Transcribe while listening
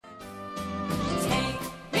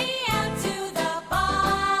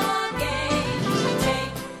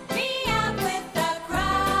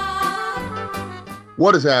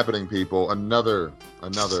What is happening, people? Another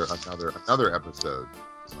episode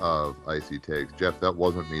of Icy Takes. Jeff, that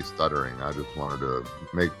wasn't me stuttering. I just wanted to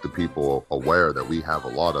make the people aware that we have a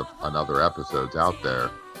lot of another episodes out there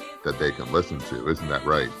that they can listen to. Isn't that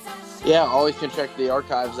right? Yeah, always can check the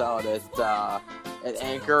archives out at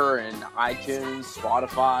Anchor and iTunes,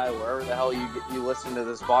 Spotify, wherever the hell you listen to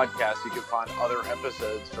this podcast. You can find other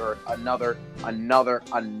episodes for another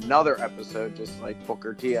episode, just like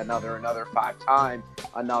Booker T. Another 5-time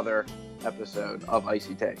another episode of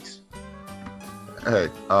Icy Takes. Hey,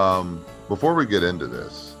 before we get into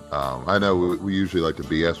this, I know we usually like to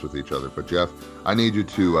BS with each other, but Jeff, I need you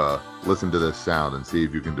to listen to this sound and see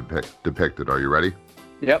if you can depict it. Are you ready?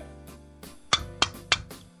 Yep.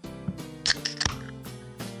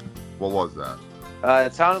 What was that?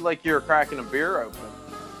 It sounded like you were cracking a beer open.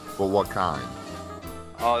 Well, what kind?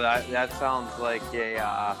 Oh, that sounds like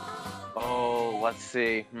a, let's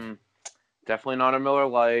see. Definitely not a Miller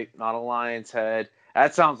Lite, not a Lion's Head.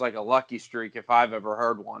 That sounds like a Lucky Streak if I've ever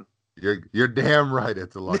heard one. You're damn right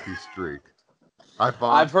it's a Lucky Streak.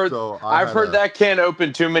 I've heard that can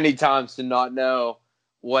open too many times to not know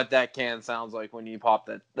what that can sounds like when you pop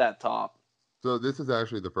that top. So this is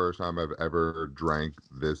actually the first time I've ever drank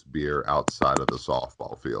this beer outside of the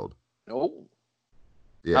softball field. Oh.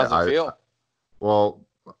 Yeah, how's it feel? Well,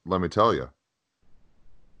 let me tell you.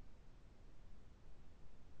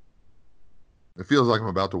 It feels like I'm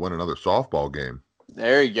about to win another softball game.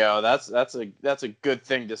 There you go. That's a good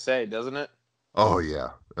thing to say, doesn't it? Oh yeah.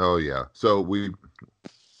 So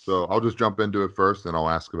I'll just jump into it first, and I'll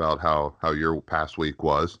ask about how your past week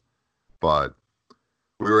was. But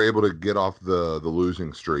we were able to get off the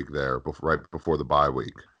losing streak there right before the bye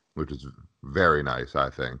week, which is very nice,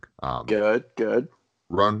 I think. Good.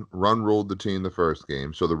 Run ruled the team the first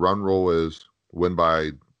game. So the run rule is win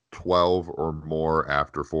by 12 or more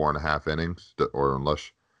after 4.5 innings, or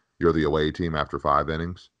unless you're the away team after 5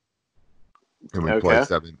 innings. And we play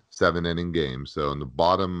seven inning games. So in the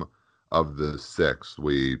bottom of the 6th,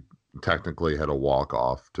 we technically had a walk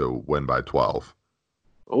off to win by 12.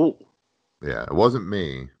 Oh. Yeah, it wasn't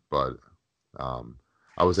me, but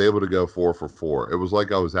I was able to go 4 for 4. It was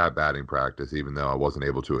like I was at batting practice, even though I wasn't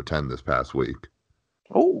able to attend this past week.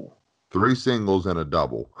 Oh. 3 singles and a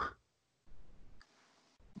double.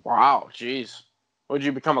 Wow, jeez. Would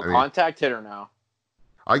you become a contact hitter now?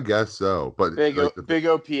 I guess so, but big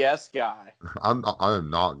OPS guy. I'm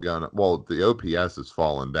not gonna. Well, the OPS has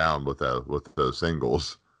fallen down with those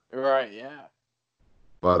singles. Right. Yeah.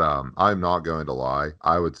 But I'm not going to lie.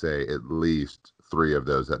 I would say at least 3 of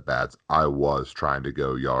those at bats, I was trying to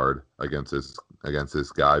go yard against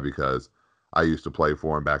this guy because I used to play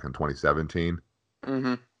for him back in 2017.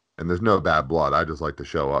 Mm-hmm. And there's no bad blood. I just like to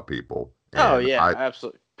show up people. And oh yeah,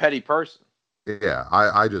 absolutely. Petty person. Yeah,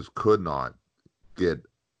 I just could not get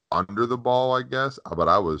under the ball, I guess. But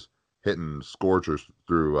I was hitting scorchers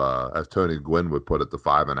through, as Tony Gwynn would put it, the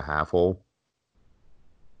 5.5 hole.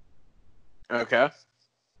 Okay.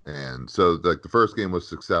 And so, like, the first game was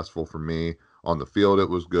successful for me. On the field, it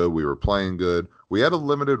was good. We were playing good. We had a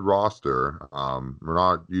limited roster. We're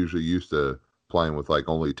not usually used to playing with, like,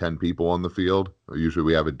 only 10 people on the field. Usually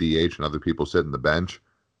we have a DH and other people sit in the bench.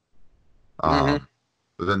 But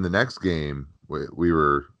then the next game, we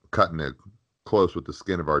were cutting it close with the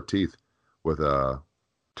skin of our teeth with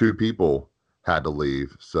 2 people had to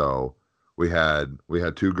leave. So we had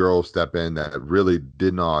 2 girls step in that really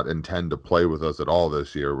did not intend to play with us at all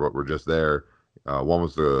this year. We're just there. One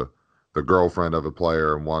was the girlfriend of a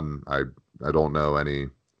player, and one I don't know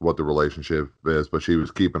what the relationship is, but she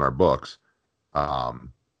was keeping our books.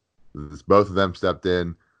 Both of them stepped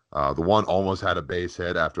in. The one almost had a base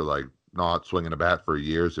hit after like not swinging a bat for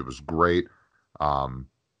years. It was great.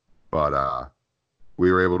 But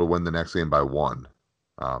we were able to win the next game by 1.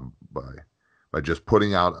 By just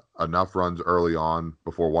putting out enough runs early on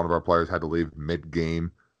before one of our players had to leave mid-game,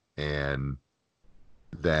 and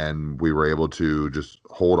then we were able to just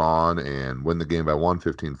hold on and win the game by 1,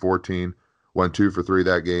 15-14. Went 2 for 3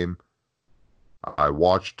 that game. I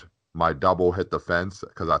watched my double hit the fence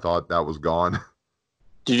because I thought that was gone.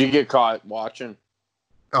 Did you get caught watching?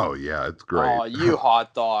 Oh, yeah, it's great. Oh, you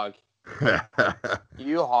hot dog.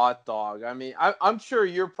 You hot dog. I mean, I'm sure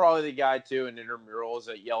you're probably the guy, too, in intramurals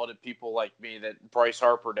that yelled at people like me that Bryce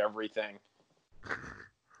Harpered everything.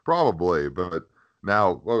 Probably, but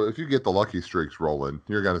now, well, if you get the Lucky Streaks rolling,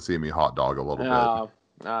 you're going to see me hot dog a little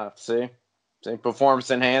bit. See, performance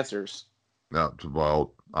enhancers. No,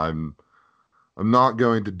 well, I'm not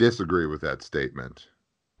going to disagree with that statement.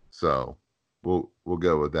 So we'll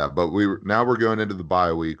go with that. But we're going into the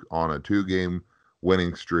bye week on a 2-game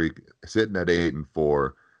winning streak, sitting at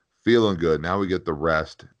 8-4, feeling good. Now we get the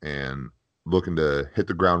rest and looking to hit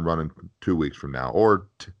the ground running 2 weeks from now, or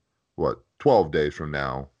 12 days from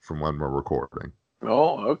now from when we're recording.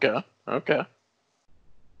 Oh, okay. Okay.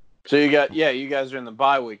 So you guys are in the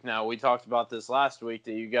bye week now. We talked about this last week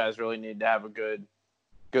that you guys really need to have a good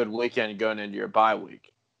weekend going into your bye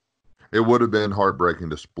week. It would have been heartbreaking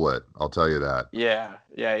to split. I'll tell you that. Yeah.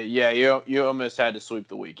 You almost had to sweep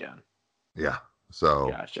the weekend. Yeah. So,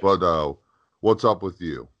 Gotcha. but what's up with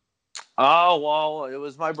you? Oh, well, it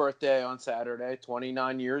was my birthday on Saturday,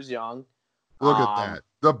 29 years young. Look at that.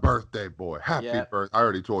 The birthday boy. Happy birthday. I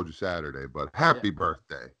already told you Saturday, but happy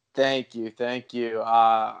birthday. Thank you.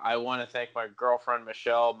 I want to thank my girlfriend,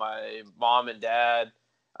 Michelle, my mom and dad.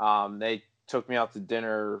 They took me out to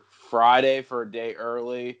dinner Friday for a day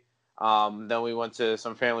early. Then we went to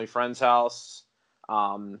some family friend's house,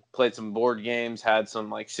 played some board games, had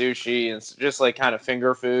some like sushi and just like kind of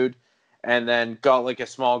finger food. And then got like a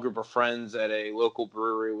small group of friends at a local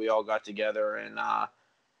brewery. We all got together and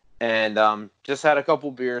just had a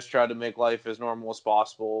couple beers, tried to make life as normal as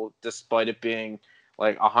possible, despite it being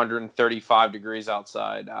like 135 degrees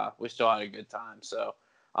outside. We still had a good time. So,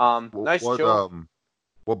 nice chill.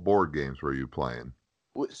 What board games were you playing?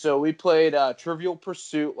 So we played Trivial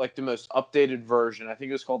Pursuit, like the most updated version. I think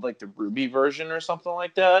it was called like the Ruby version or something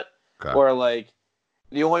like that. Okay. Where like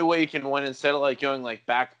the only way you can win, instead of like going like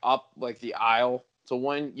back up like the aisle to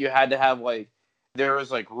win, you had to have like there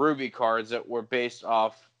was like Ruby cards that were based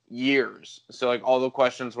off years. So like all the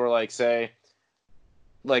questions were like, say,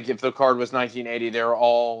 like if the card was 1980, they were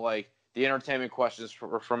all like the entertainment questions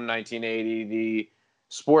were from 1980, the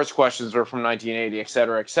sports questions were from 1980, et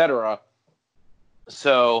cetera, et cetera.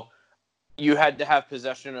 So you had to have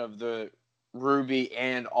possession of the ruby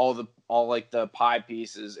and all like the pie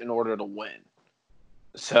pieces in order to win.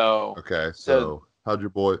 So okay, so how'd your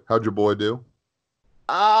boy do?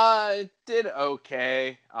 Did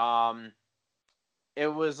okay. It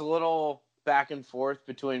was a little back and forth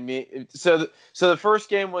between me. So the first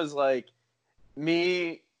game was like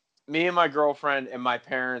me and my girlfriend and my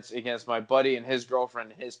parents against my buddy and his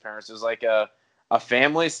girlfriend and his parents. It was like a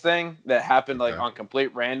families thing that happened like on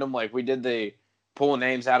complete random. Like we did the pull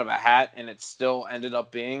names out of a hat and it still ended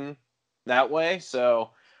up being that way. So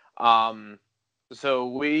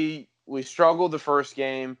we struggled the first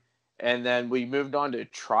game and then we moved on to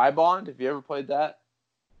Tribond. Have you ever played that?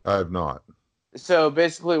 I have not. So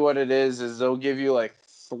basically what it is they'll give you like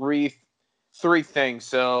three things.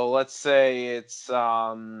 So let's say it's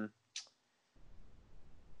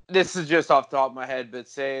this is just off the top of my head, but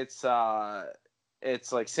say it's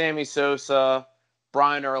like Sammy Sosa,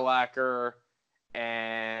 Brian Urlacher,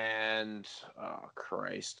 and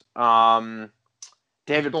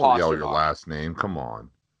David Don't yell your Pastrnak. last name. Come on.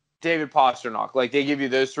 David Pastrnak. Like they give you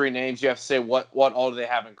those three names, you have to say what all do they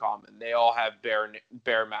have in common. They all have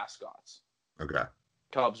bear mascots. Okay.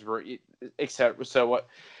 Cubs, etc.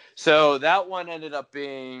 So that one ended up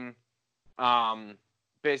being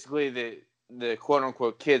basically the quote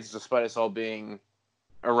unquote kids, despite us all being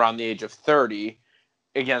around the age of 30,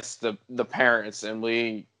 against the parents, and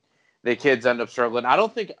the kids end up struggling. I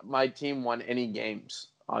don't think my team won any games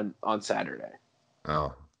on Saturday.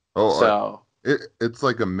 Oh, so it's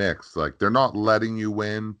like a mix. Like they're not letting you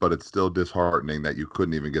win, but it's still disheartening that you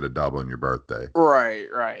couldn't even get a dub on your birthday.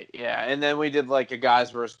 Right, yeah. And then we did like a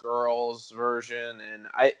guys versus girls version, and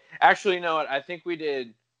I actually, you know what? I think we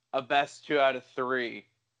did a best 2 out of 3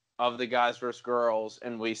 of the guys versus girls,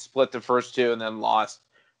 and we split the first 2 and then lost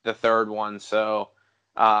the third one. So,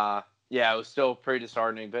 yeah, it was still pretty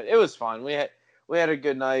disheartening, but it was fun. We had a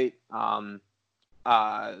good night.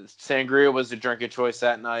 Sangria was the drink of choice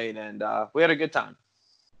that night, and we had a good time.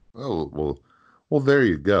 Oh, well, there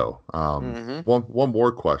you go. One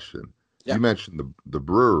more question. Yeah. You mentioned the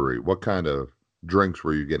brewery. What kind of drinks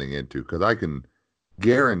were you getting into? Because I can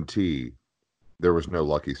guarantee there was no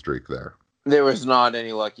lucky streak there. There was not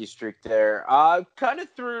any lucky streak there. Kind of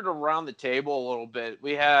threw it around the table a little bit.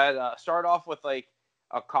 We had start off with like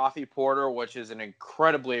a coffee porter, which is an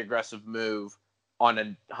incredibly aggressive move on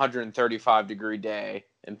a 135-degree day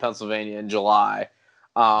in Pennsylvania in July.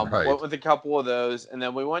 Right. Went with a couple of those, and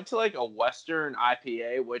then we went to like a Western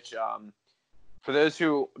IPA, which for those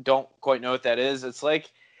who don't quite know what that is, it's kind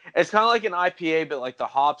of like an IPA, but like the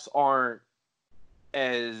hops aren't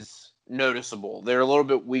as noticeable. They're a little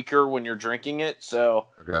bit weaker when you're drinking it, so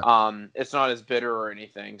it's not as bitter or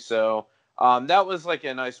anything. So that was like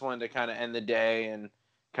a nice one to kind of end the day and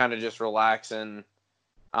kind of just relax. And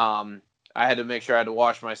I had to make sure I had to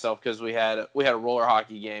wash myself because we had a roller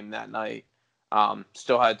hockey game that night.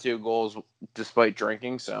 Still had 2 goals despite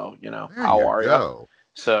drinking, so how are you?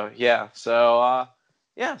 So yeah,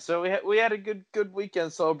 Yeah, so we had a good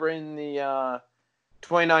weekend celebrating the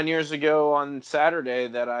 29 years ago on Saturday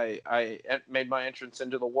that I made my entrance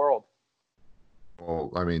into the world.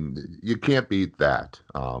 Well, I mean, you can't beat that.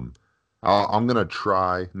 I'm gonna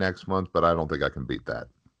try next month, but I don't think I can beat that.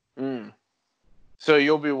 Mm. So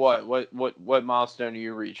you'll be what? What milestone are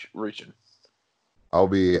you reaching? I'll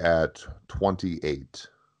be at 28.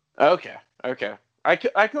 Okay, okay. I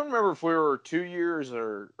couldn't remember if we were 2 years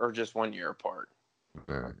or just 1 year apart.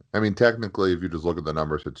 Yeah. I mean, technically, if you just look at the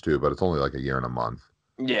numbers, it's two, but it's only like a year and a month.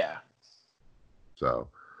 Yeah. So,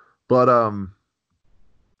 but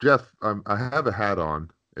Jeff, I have a hat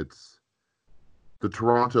on. It's the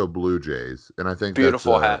Toronto Blue Jays, and I think that's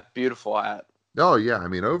Beautiful a. hat. Beautiful hat. Oh yeah, I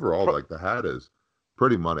mean overall, like the hat is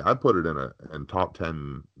pretty money. I put it in top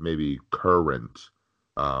 10, maybe current.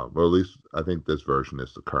 Or at least I think this version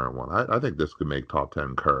is the current one. I think this could make top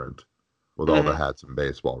 10 current with all the Hmm. hats in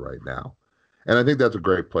baseball right now, and I think that's a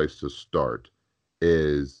great place to start.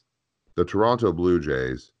 Is the Toronto Blue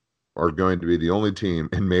Jays are going to be the only team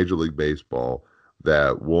in Major League Baseball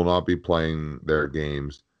that will not be playing their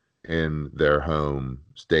games in their home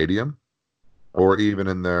stadium or even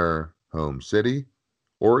in their home city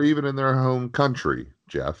or even in their home country,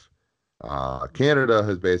 Jeff. Canada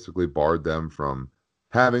has basically barred them from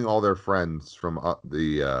having all their friends from what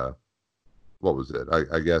was it?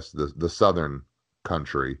 I guess the southern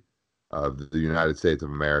country of the United States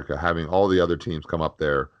of America, having all the other teams come up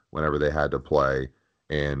there whenever they had to play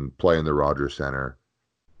in the Rogers Center.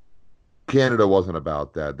 Canada wasn't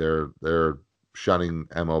about that. They're shunning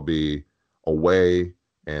MLB away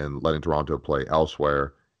and letting Toronto play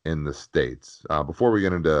elsewhere in the states. Before we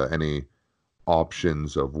get into any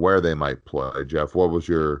options of where they might play, Jeff, what was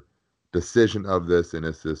your decision of this, and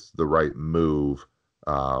is this the right move?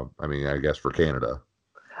 I mean, I guess for Canada.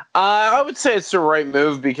 I would say it's the right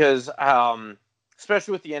move because,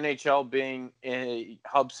 especially with the NHL being a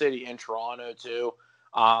hub city in Toronto too,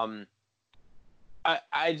 um,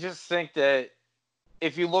 I just think that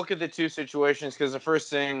if you look at the two situations, because the first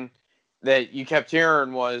thing that you kept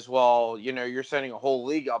hearing was, well, you're sending a whole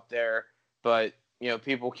league up there, but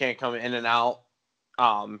people can't come in and out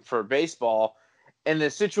for baseball, and the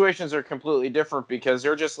situations are completely different because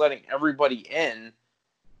they're just letting everybody in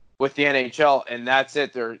with the NHL, and that's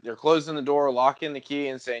it. They're closing the door, locking the key,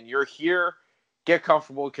 and saying you're here, get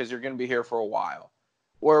comfortable because you're going to be here for a while.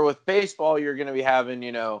 Where with baseball, you're going to be having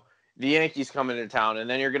the Yankees come into town, and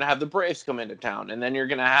then you're going to have the Braves come into town, and then you're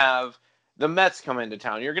going to have the Mets come into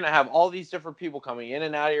town. You're going to have all these different people coming in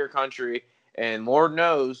and out of your country, and Lord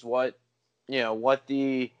knows what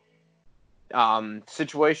the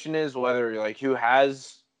situation is, whether like who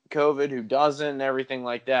has COVID, who doesn't, and everything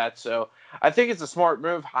like that. So I think it's a smart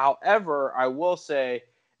move. However, I will say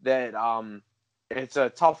that it's a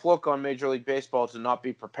tough look on Major League Baseball to not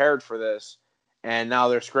be prepared for this, and now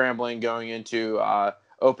they're scrambling going into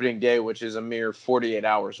opening day, which is a mere 48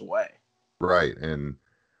 hours away. Right. And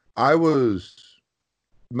I was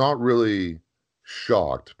not really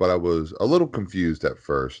shocked, but I was a little confused at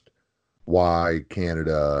first why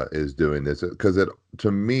Canada is doing this, because it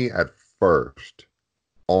to me at first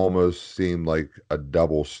almost seemed like a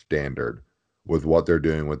double standard with what they're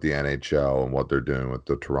doing with the NHL and what they're doing with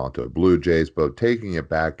the Toronto Blue Jays, but taking it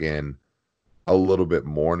back in a little bit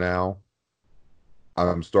more now,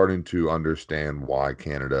 I'm starting to understand why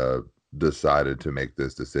Canada decided to make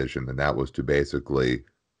this decision, and that was to basically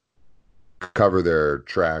cover their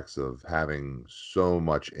tracks of having so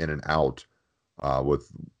much in and out with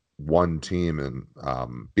one team and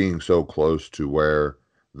being so close to where.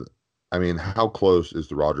 I mean, how close is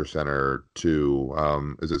the Rogers Center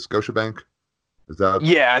to? Is it Scotiabank? Is that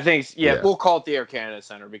Yeah, I think yeah. yeah? We'll call it the Air Canada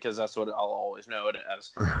Center because that's what I'll always know it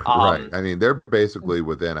as. Right. Um, I mean, they're basically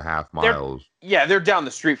within a half they're miles. yeah, they're down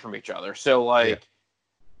the street from each other. So Yeah, like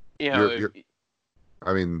if you're.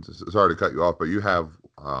 I mean, sorry to cut you off, but you have,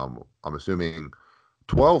 I'm assuming,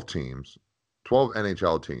 12 teams, 12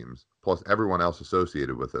 NHL teams, plus everyone else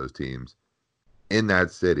associated with those teams in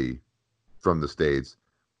that city from the States.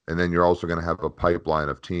 And then you're also going to have a pipeline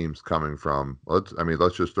of teams coming from, let's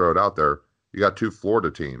just throw it out there. You got two Florida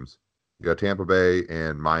teams. You got Tampa Bay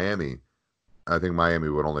and Miami. I think Miami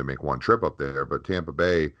would only make one trip up there, but Tampa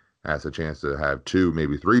Bay has a chance to have two,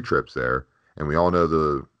 maybe three trips there. And we all know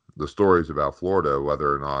the stories about Florida,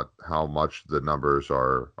 whether or not how much the numbers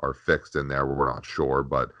are fixed in there, we're not sure,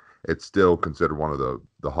 but it's still considered one of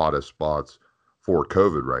the hottest spots for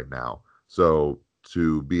COVID right now. So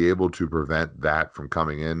to be able to prevent that from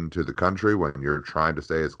coming into the country when you're trying to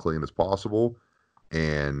stay as clean as possible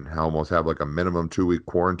and almost have like a minimum 2 week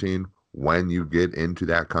quarantine when you get into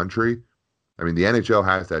that country. I mean, the NHL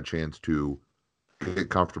has that chance to get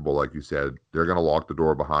comfortable, like you said. They're going to lock the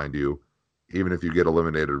door behind you. Even if you get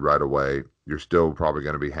eliminated right away, you're still probably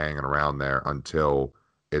going to be hanging around there until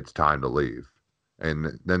it's time to leave.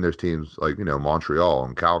 And then there's teams like, Montreal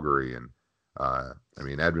and Calgary and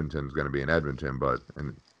Edmonton's going to be in Edmonton, but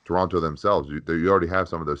and Toronto themselves, you already have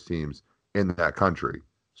some of those teams in that country.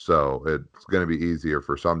 So it's going to be easier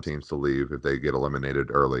for some teams to leave if they get eliminated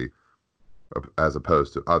early as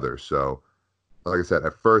opposed to others. So, like I said,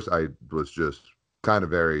 at first I was just kind of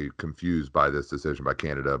very confused by this decision by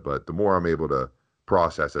Canada, but the more I'm able to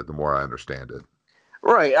process it, the more I understand it.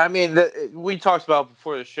 Right. I mean, we talked about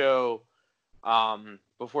before the show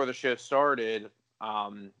started,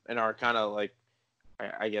 in our kind of like,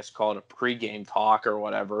 I guess call it a pregame talk or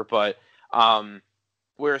whatever, but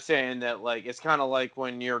we were saying that like it's kind of like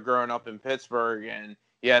when you're growing up in Pittsburgh and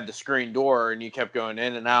you had the screen door and you kept going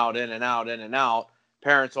in and out, in and out, in and out.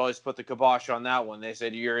 Parents always put the kibosh on that one. They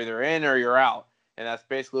said you're either in or you're out, and that's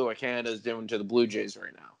basically what Canada's doing to the Blue Jays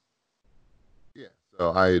right now. Yeah,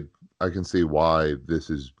 so I can see why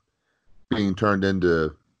this is being turned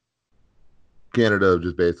into Canada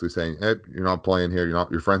just basically saying, hey, you're not playing here.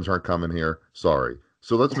 Your friends aren't coming here. Sorry.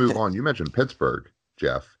 So let's move on. You mentioned Pittsburgh,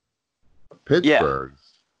 Jeff. Pittsburgh,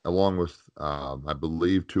 along with, I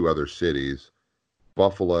believe, 2 other cities,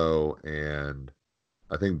 Buffalo and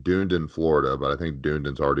I think Dunedin, Florida, but I think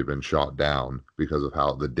Dunedin's already been shot down because of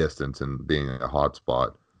how the distance and being a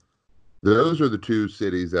hotspot. Those are the 2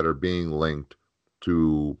 cities that are being linked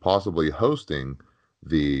to possibly hosting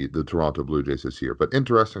the Toronto Blue Jays this year. But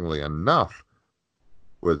interestingly enough,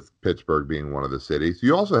 with Pittsburgh being one of the cities,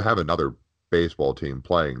 you also have another baseball team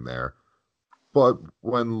playing there. But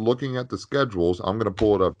when looking at the schedules, I'm going to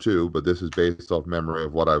pull it up too, but this is based off memory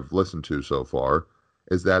of what I've listened to so far,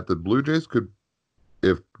 is that the Blue Jays could,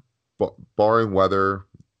 if barring weather,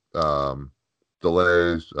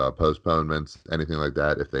 delays, postponements, anything like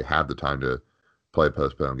that, if they have the time to play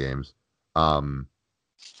postponed games,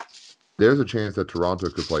 there's a chance that Toronto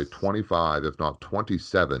could play 25, if not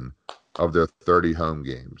 27, of their 30 home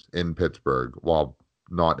games in Pittsburgh while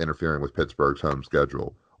not interfering with Pittsburgh's home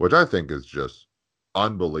schedule, which I think is just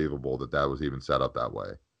unbelievable that was even set up that way.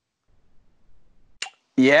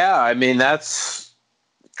 Yeah, I mean, that's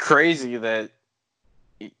crazy that,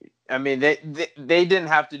 I mean, they didn't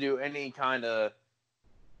have to do any kind of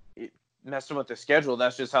messing with the schedule.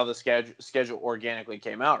 That's just how the schedule organically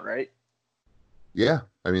came out, right? Yeah.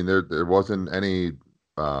 I mean, there wasn't any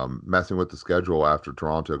messing with the schedule after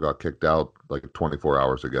Toronto got kicked out like 24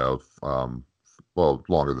 hours ago. Well,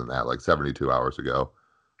 longer than that, like 72 hours ago.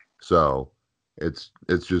 So it's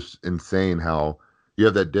just insane how you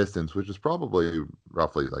have that distance, which is probably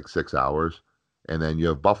roughly like 6 hours. And then you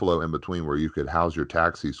have Buffalo in between where you could house your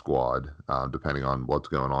taxi squad, depending on what's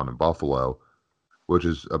going on in Buffalo, which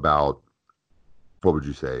is about, what would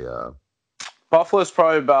you say? Buffalo's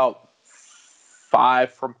probably about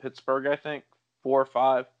 5 from Pittsburgh, I think. 4 or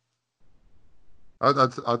 5. I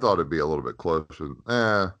thought it'd be a little bit closer.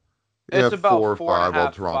 It's about 4 or 5. Well,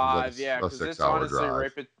 4.5, Toronto's 5. Yeah, a because it's 6-hour honestly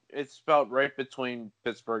drive. it's about right between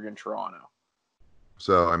Pittsburgh and Toronto.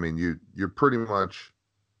 So I mean, you're pretty much,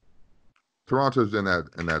 Toronto's in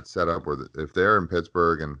that setup where if they're in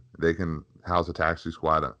Pittsburgh and they can house a taxi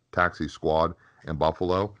squad in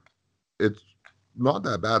Buffalo, it's not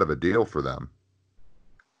that bad of a deal for them.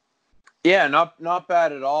 Yeah, not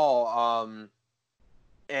bad at all.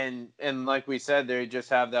 And like we said, they just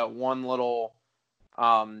have that one little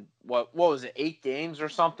what was it, 8 games or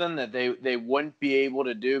something that they wouldn't be able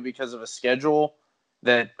to do because of a schedule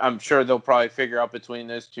that I'm sure they'll probably figure out between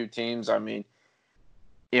those 2 teams. I mean,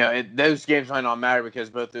 those games might not matter because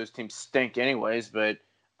both those teams stink anyways, but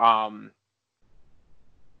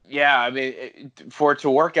yeah, I mean, for it to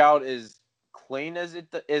work out as clean as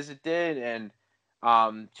it did, and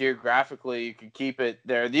geographically you could keep it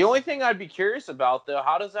there. The only thing I'd be curious about, though,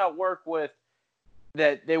 how does that work with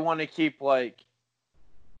that they want to keep like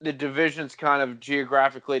the divisions kind of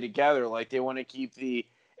geographically together? Like they want to keep the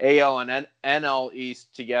AL and NL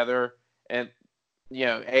East together, and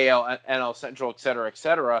AL, NL Central, et cetera, et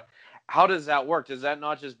cetera. How does that work? Does that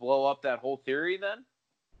not just blow up that whole theory then?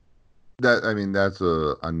 That's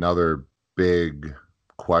another big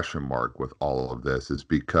question mark with all of this, is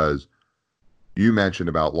because you mentioned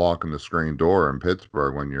about locking the screen door in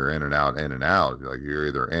Pittsburgh when you're in and out, like you're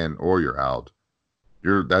either in or you're out.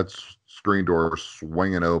 That's screen door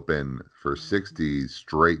swinging open for 60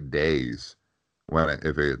 straight days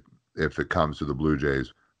if it comes to the Blue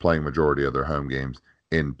Jays playing majority of their home games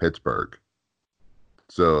in Pittsburgh.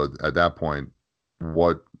 So at that point,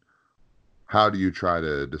 how do you try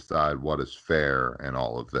to decide what is fair in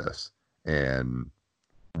all of this and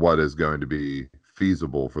what is going to be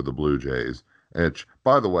feasible for the Blue Jays. Which,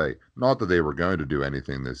 by the way, not that they were going to do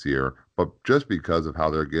anything this year, but just because of how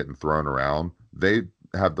they're getting thrown around, they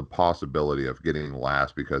have the possibility of getting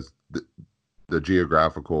last because the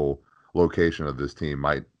geographical location of this team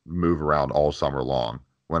might move around all summer long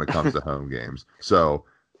when it comes to home games. So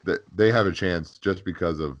they have a chance just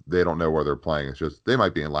because of they don't know where they're playing. It's just they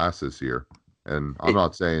might be in last this year. And I'm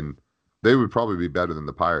not saying they would probably be better than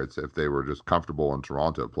the Pirates if they were just comfortable in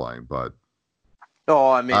Toronto playing, but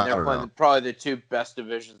Oh, I mean, I they're don't playing know. probably the two best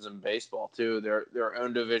divisions in baseball too. Their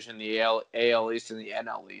own division, the AL East and the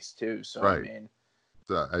NL East too. So I Right. mean,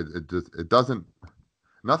 So it doesn't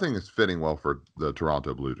nothing is fitting well for the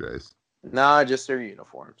Toronto Blue Jays. nah, just their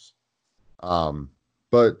uniforms.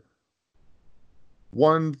 But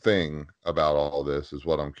one thing about all this is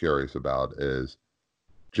what I'm curious about is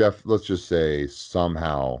Jeff, let's just say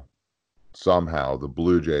somehow the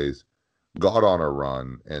Blue Jays got on a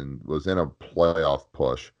run and was in a playoff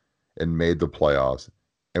push and made the playoffs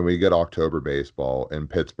and we get October baseball in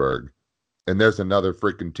Pittsburgh and there's another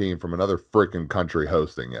freaking team from another freaking country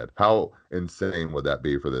hosting it. How insane would that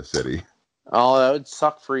be for this city? Oh, that would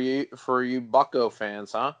suck for you Bucco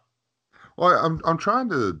fans, huh? Well, I'm trying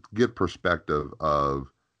to get perspective of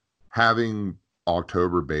having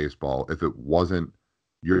October baseball if it wasn't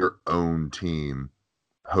your own team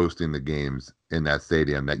hosting the games in that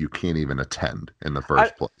stadium that you can't even attend in the I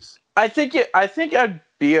first place. I think I'd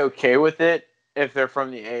be okay with it if they're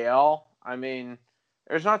from the AL. I mean,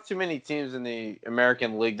 there's not too many teams in the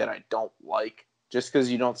American League that I don't like, just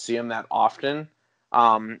because you don't see them that often.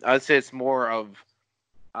 I'd say it's more of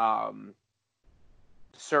um,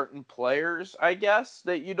 certain players, I guess,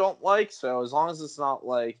 that you don't like. So as long as it's not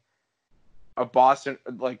like a Boston,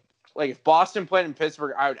 like if Boston played in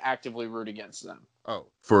Pittsburgh, I would actively root against them. Oh,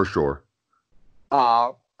 for sure.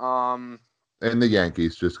 Uh, um, And the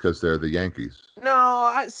Yankees, just because they're the Yankees. no,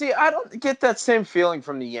 I don't get that same feeling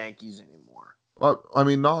from the Yankees anymore. Well, I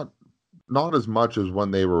mean, not as much as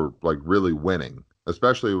when they were like really winning.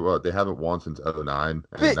 Especially what they haven't won since '09,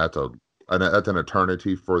 and But that's an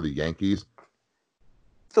eternity for the Yankees.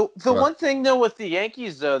 the But one thing though with the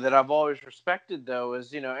Yankees though that I've always respected though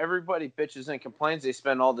is everybody bitches and complains they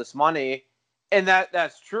spend all this money, and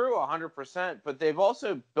that's true 100%. But they've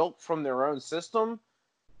also built from their own system,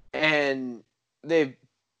 and they've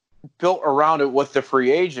built around it with the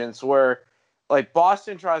free agents. Where like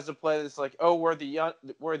Boston tries to play this like, oh, we're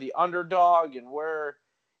the underdog and we're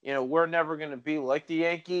never going to be like the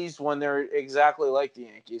Yankees when they're exactly like the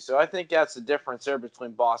Yankees. So I think that's the difference there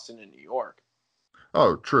between Boston and New York.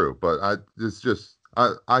 oh, true. But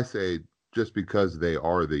I say just because they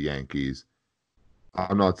are the Yankees,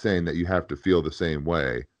 I'm not saying that you have to feel the same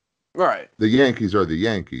way. Right. The Yankees are the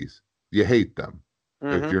Yankees. You hate them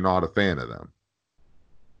if Mm-hmm. you're not a fan of them.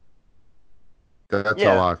 That's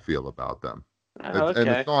how Yeah. I feel about them. And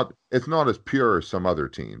Okay. it's not as pure as some other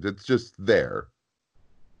teams. It's just there,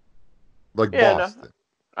 like Yeah, no, Boston.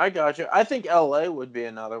 I got you. I think LA would be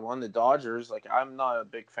another one. The Dodgers, like, I'm not a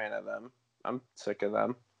big fan of them. I'm sick of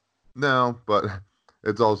them. No, but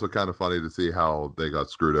it's also kind of funny to see how they got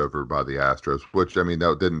screwed over by the Astros, which I mean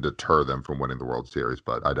that didn't deter them from winning the World Series,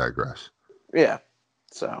 but I digress. Yeah.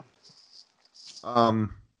 So,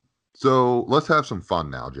 Um, so let's have some fun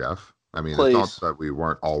now, Jeff. I mean, it's not please. that we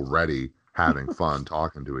weren't already having fun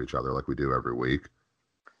talking to each other like we do every week,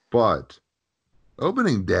 but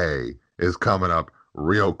opening day is coming up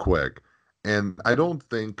real quick. And I don't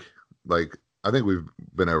think, like, I think we've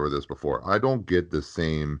been over this before. I don't get the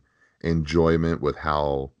same enjoyment with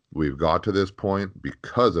how we've got to this point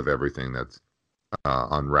because of everything that's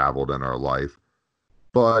unraveled in our life.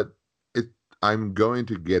 But it, I'm going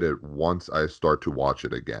to get it once I start to watch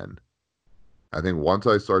it again. I think once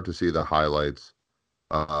I start to see the highlights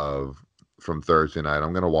of from Thursday night,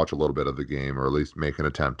 I'm going to watch a little bit of the game or at least make an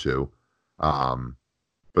attempt to. Um,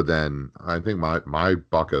 but then I think my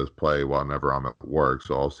Buccos play whenever I'm at work,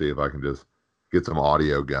 so I'll see if I can just get some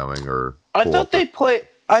audio going or I pull thought up the. they play.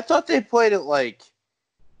 I thought they played at like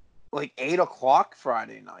 8 o'clock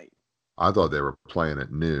Friday night. I thought they were playing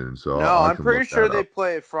at noon, so No, I I'm can pretty look sure that they up.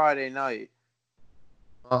 play it Friday night.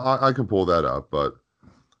 I can pull that up, but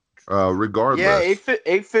Yeah, regardless,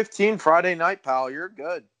 8:15 Friday night, pal. You're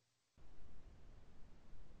good.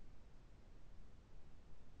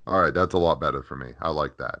 all right, that's a lot better for me. I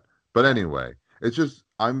like that. But Yeah. anyway, it's just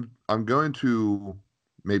I'm going to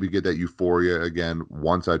maybe get that euphoria again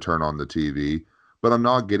once I turn on the TV, but I'm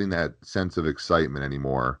not getting that sense of excitement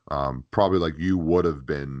anymore. Probably like you would have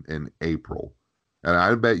been in April. And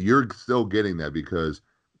I bet you're still getting that because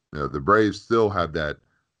the Braves still have that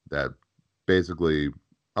basically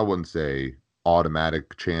I wouldn't say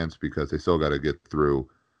automatic chance because they still got to get through.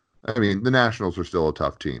 I mean, the Nationals are still a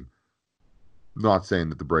tough team. Not saying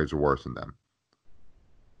that the Braves are worse than them,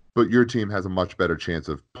 but your team has a much better chance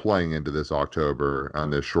of playing into this October on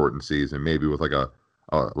this shortened season, maybe with like a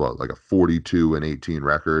 42-18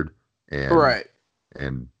 record and Right.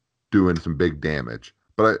 and doing some big damage.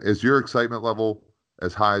 But is your excitement level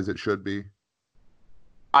as high as it should be?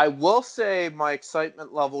 I will say my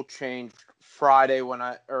excitement level changed Friday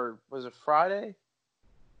or was it Friday?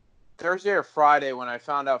 Thursday or Friday when I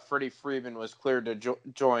found out Freddie Freeman was cleared to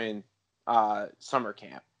join summer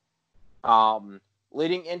camp.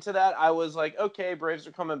 Leading into that, I was like, okay, Braves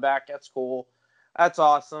are coming back. That's cool. That's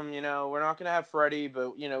awesome. We're not going to have Freddie,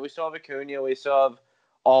 but, we still have Acuna. We still have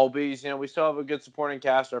Albies. We still have a good supporting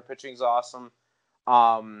cast. Our pitching's awesome.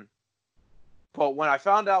 But when I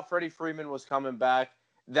found out Freddie Freeman was coming back,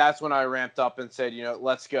 that's when I ramped up and said,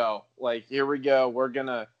 let's go. Like, here we go. We're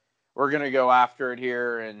gonna go after it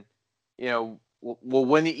here, and we'll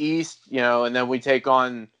win the East. And then we take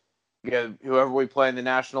on whoever we play in the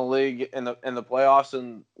National League in the playoffs,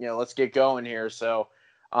 and let's get going here. So,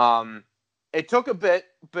 it took a bit,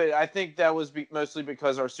 but I think that was mostly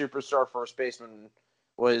because our superstar first baseman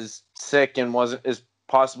was sick and is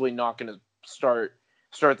possibly not going to start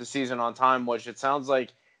the season on time, which it sounds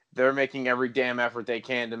like they're making every damn effort they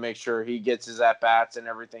can to make sure he gets his at-bats and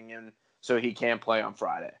everything in so he can play on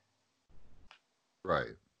Friday.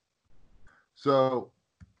 Right. So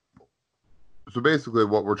basically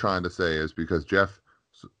what we're trying to say is because Jeff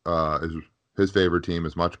is his favorite team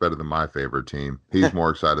is much better than my favorite team. He's more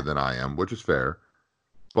excited than I am, which is fair.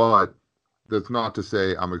 But that's not to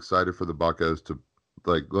say I'm excited for the Buccos to,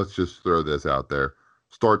 like, let's just throw this out there.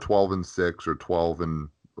 Start 12-6 or 12-4,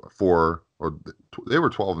 or they were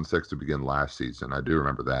 12-6 to begin last season. I do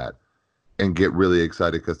remember that. And get really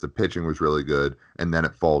excited because the pitching was really good, and then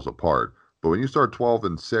it falls apart. But when you start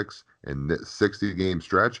 12-6 in this 60-game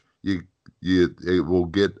stretch, it will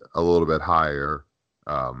get a little bit higher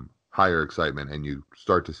excitement, and you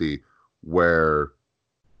start to see where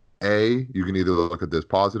you can either look at this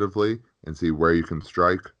positively and see where you can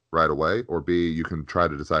strike right away, or B, you can try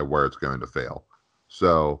to decide where it's going to fail.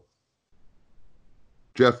 So,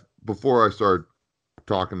 Jeff, before I start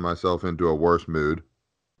talking myself into a worse mood,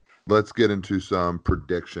 let's get into some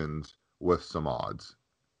predictions with some odds.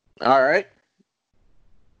 All right.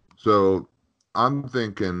 So, I'm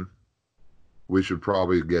thinking we should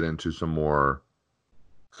probably get into some more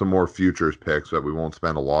futures picks that we won't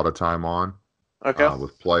spend a lot of time on. Okay.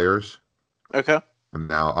 With players. Okay. And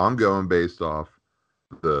now I'm going based off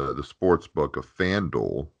the sports book of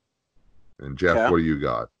FanDuel. And Jeff, Okay. what do you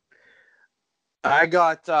got? I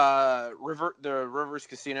got the Rivers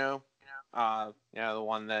Casino. The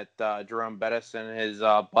one that Jerome Bettis and his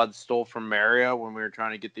bud stole from Mario when we were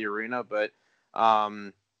trying to get the arena. But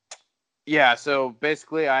so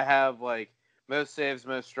basically I have like most saves,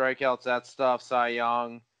 most strikeouts, that stuff, Cy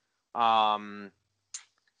Young,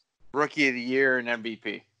 Rookie of the Year, and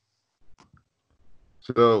MVP.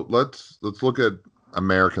 So let's look at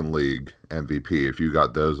American League MVP if you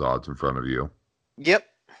got those odds in front of you. Yep.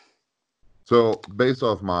 So based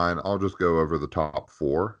off mine, I'll just go over the top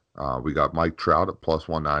four. We got Mike Trout at plus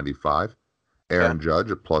 195, Aaron Judge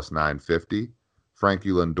at plus 950,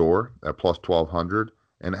 Frankie Lindor at plus 1200,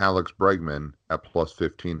 and Alex Bregman at plus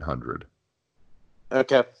 1500.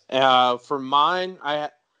 Okay. For mine, I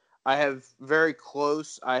have very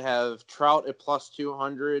close. I have Trout at plus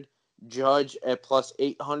 200, Judge at plus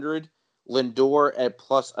 800, Lindor at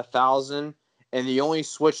plus 1,000, and the only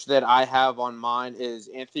switch that I have on mine is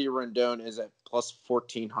Anthony Rendon is at plus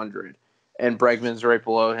 1,400, and Bregman's right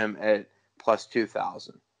below him at plus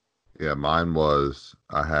 2,000. Yeah, mine was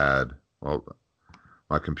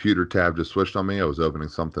my computer tab just switched on me. I was opening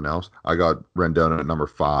something else. I got Rendon at number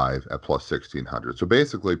 5 at plus 1,600. So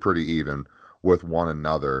basically pretty even with one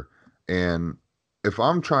another. And if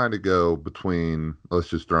I'm trying to go between, let's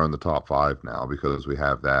just throw in the top 5 now because we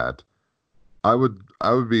have that. I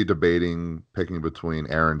would be debating picking between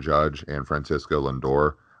Aaron Judge and Francisco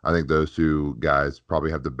Lindor. I think those two guys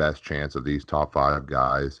probably have the best chance of these top 5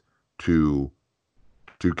 guys to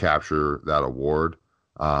capture that award.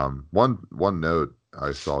 One note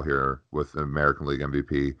I saw here with the American League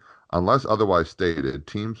MVP, unless otherwise stated,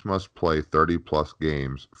 teams must play 30-plus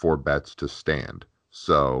games for bets to stand.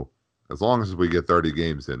 So as long as we get 30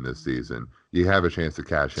 games in this season, you have a chance to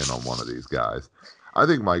cash in on one of these guys. I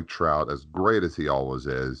think Mike Trout, as great as he always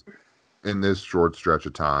is, in this short stretch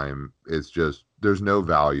of time, it's just there's no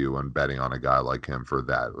value in betting on a guy like him for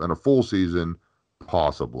that. In a full season,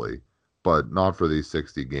 possibly, but not for these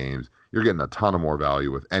 60 games. You're getting a ton of more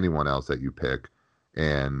value with anyone else that you pick.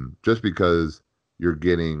 And just because you're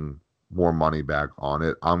getting more money back on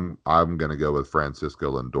it, I'm gonna go with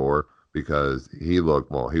Francisco Lindor because he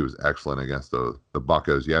was excellent against the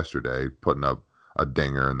Buccos yesterday, putting up a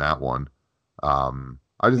dinger in that one. I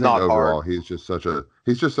just think Not hard. overall he's just such a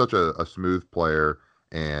smooth player,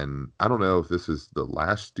 and I don't know if this is the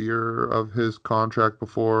last year of his contract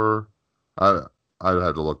before. I I'd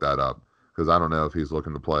have to look that up because I don't know if he's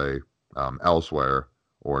looking to play elsewhere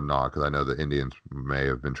or not because I know the Indians may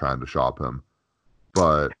have been trying to shop him.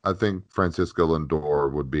 But I think Francisco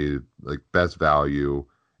Lindor would be like best value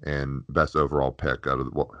and best overall pick out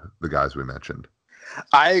of the guys we mentioned.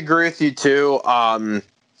 I agree with you too. And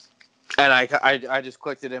I just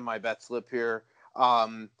clicked it in my bet slip here.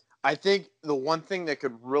 I think the one thing that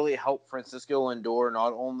could really help Francisco Lindor,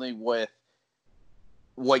 not only with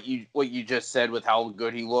what you just said with how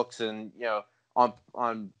good he looks, and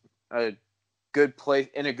on a good place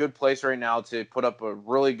in a good place right now to put up a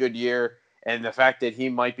really good year, and the fact that he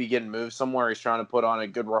might be getting moved somewhere, he's trying to put on a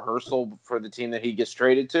good rehearsal for the team that he gets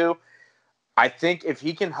traded to. I think if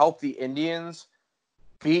he can help the Indians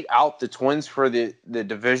beat out the Twins for the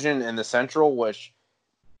division in the Central, which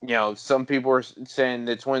some people are saying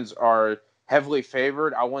the Twins are heavily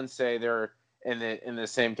favored. I wouldn't say they're in the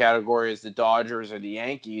same category as the Dodgers or the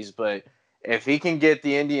Yankees, but if he can get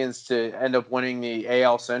the Indians to end up winning the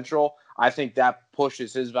AL Central, I think that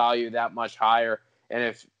pushes his value that much higher.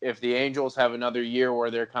 And if the Angels have another year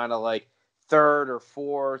where they're kind of like third or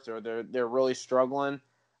fourth, or they're really struggling,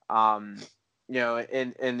 um,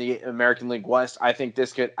 in the American League West, I think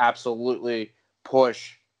this could absolutely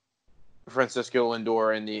push Francisco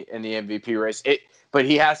Lindor in the MVP race. But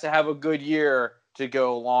he has to have a good year to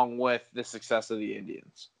go along with the success of the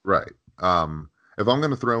Indians. Right. If I'm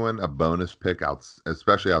going to throw in a bonus pick out,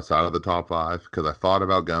 especially outside of the top five, because I thought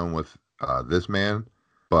about going with this man,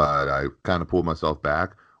 but I kind of pulled myself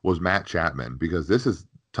back, was Matt Chapman because this is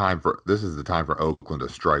the time for Oakland to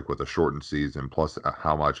strike with a shortened season, plus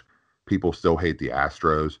how much people still hate the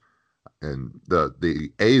Astros, and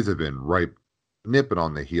the A's have been right nipping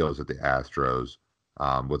on the heels of the Astros,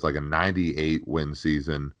 with like a 98 win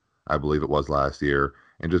season, I believe it was last year,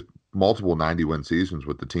 and just multiple 90-win seasons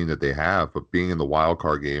with the team that they have, but being in the wild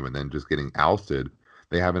card game and then just getting ousted,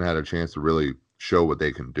 they haven't had a chance to really show what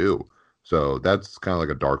they can do. So that's kind of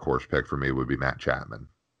like a dark horse pick for me would be Matt Chapman.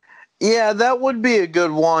 Yeah, that would be a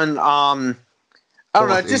good one. I don't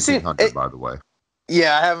know. Plus It just seems. 1,800, by the way.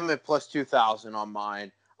 Yeah, I have him at plus 2,000 on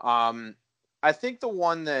mine. I think the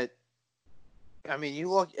one that, I mean, you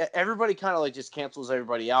look, everybody kind of like just cancels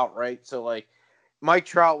everybody out, right? So like Mike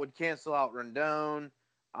Trout would cancel out Rendon.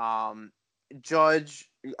 Judge,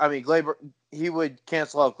 I mean, Gleyber, he would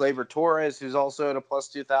cancel out Gleyber Torres, who's also at a plus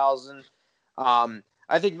 2,000.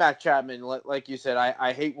 I think Matt Chapman, like you said,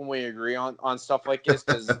 I hate when we agree on stuff like this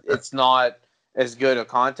because it's not as good a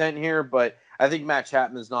content here, but I think Matt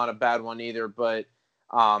Chapman's not a bad one either. But,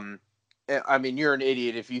 I mean, you're an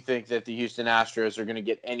idiot if you think that the Houston Astros are going to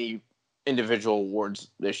get any individual awards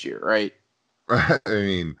this year, right? I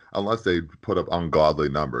mean, unless they put up ungodly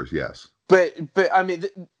numbers, yes. But I mean,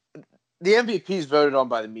 the MVP is voted on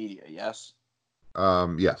by the media, yes?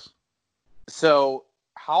 Yes. So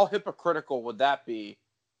how hypocritical would that be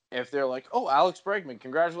if they're like, oh, Alex Bregman,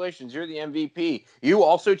 congratulations, you're the MVP. You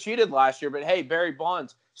also cheated last year, but hey, Barry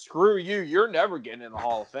Bonds, screw you. You're never getting in the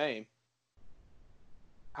Hall of Fame.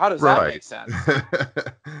 How does that make sense?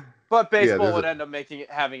 But baseball would end up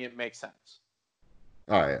having it make sense.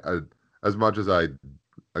 All right. As much as I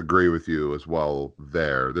agree with you as well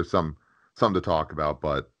there's some to talk about,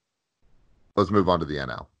 but let's move on to the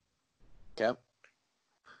NL. Okay.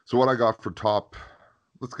 So what I got for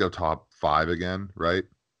let's go top 5 again, right?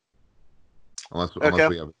 Unless we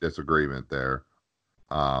have a disagreement there,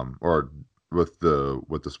 or with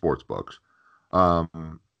the sports books.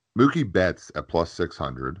 Mookie Betts at plus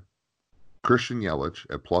 600, Christian Yelich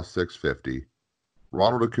at plus 650,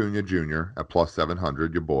 Ronald Acuna Jr. at plus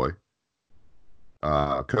 700, your boy.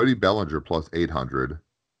 Cody Bellinger plus 800,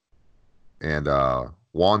 and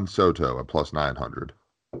Juan Soto at plus 900.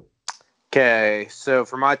 Okay, so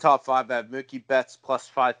for my top 5, I have Mookie Betts plus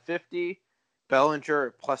 550, Bellinger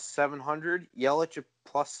at plus 700, Yelich at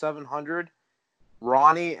plus 700,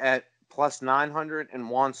 Ronnie at plus 900, and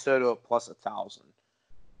Juan Soto at plus 1,000.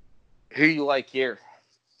 Who you like here?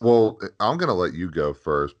 Well, I'm going to let you go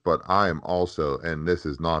first, but I am also, and this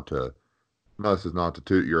is not to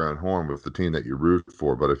toot your own horn with the team that you root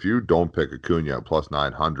for, but if you don't pick Acuna at plus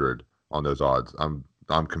 900 on those odds, I'm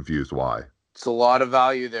confused why. It's a lot of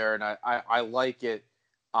value there, and I like it.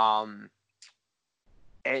 I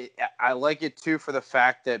like it too for the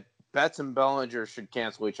fact that Betts and Bellinger should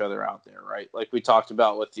cancel each other out there, right? Like we talked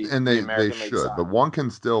about with And the they American League should, but side. one can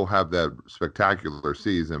still have that spectacular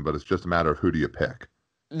season, but it's just a matter of who do you pick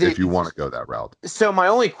if you The, want to go that route. so my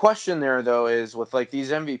only question there though is with like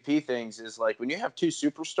these MVP things is like when you have two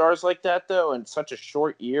superstars like that though in such a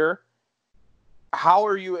short year, how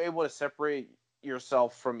are you able to separate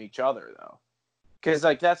yourself from each other though? Because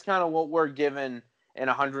like that's kind of what we're given in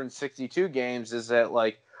 162 games is that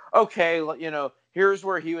like okay, here's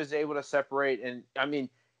where he was able to separate. And I mean,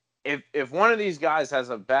 if one of these guys has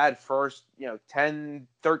a bad first 10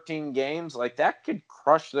 13 games, like that could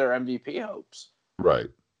crush their MVP hopes. Right.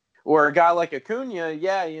 Or a guy like Acuna,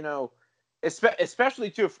 yeah,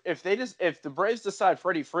 especially too if the Braves decide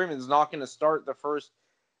Freddie Freeman's not going to start the first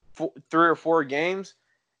 3 or 4 games,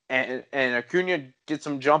 and Acuna gets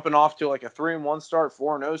him jumping off to like a 3-1 start,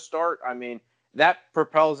 4-0 start. I mean, that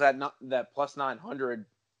propels that plus 900,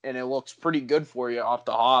 and it looks pretty good for you off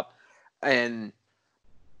the hop. And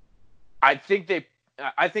I think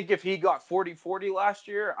if he got 40-40 last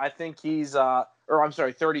year, I think he's or I'm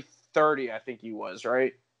sorry, 30-30, I think he was,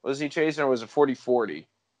 right? Was he chasing or was it 40-40?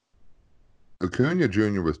 Acuna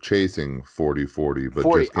Jr. was chasing 40-40, but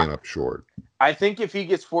 40. just came up short. I think if he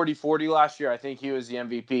gets 40-40 last year, I think he was the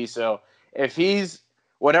MVP. So if he's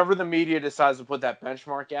whatever the media decides to put that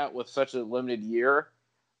benchmark at with such a limited year,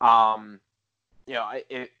 I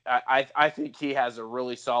think he has a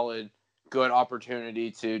really solid, good opportunity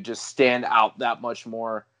to just stand out that much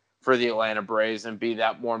more for the Atlanta Braves and be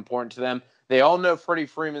that more important to them. They all know Freddie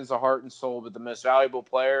Freeman's the heart and soul, but the most valuable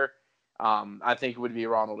player, I think, would be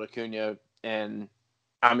Ronald Acuna. And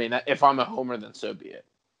I mean, if I'm a homer, then so be it.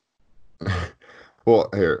 Well,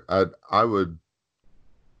 here I would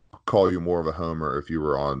call you more of a homer if you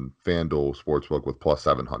were on FanDuel Sportsbook with plus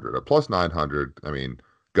 700. At plus 900, I mean,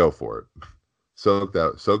 go for it. Soak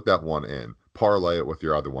that one in. Parlay it with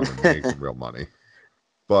your other one and make some real money.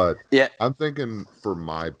 But yeah, I'm thinking for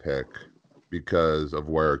my pick, because of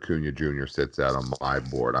where Acuna Jr. sits at on my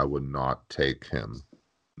board, I would not take him.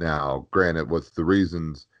 Now, granted, with the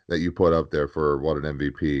reasons that you put up there for what an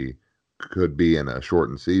MVP could be in a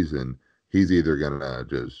shortened season, he's either going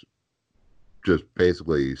to just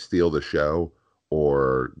basically steal the show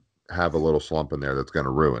or have a little slump in there that's going to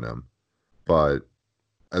ruin him. But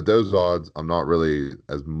at those odds, I'm not really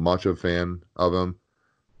as much a fan of him.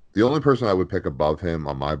 The only person I would pick above him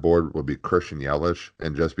on my board would be Christian Yelich,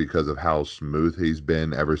 and just because of how smooth he's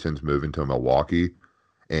been ever since moving to Milwaukee.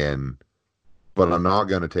 But I'm not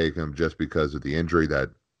going to take him just because of the injury that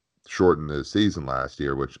shortened his season last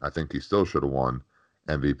year, which I think he still should have won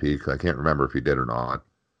MVP because I can't remember if he did or not.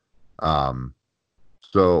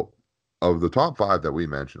 So of the top 5 that we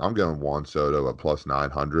mentioned, I'm going Juan Soto at plus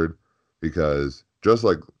 900 because just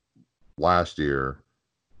like last year,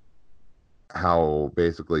 how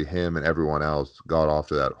basically him and everyone else got off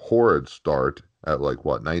to that horrid start at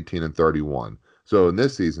 19-31. So in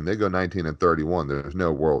this season they go 19-31. There's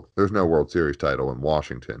no World Series title in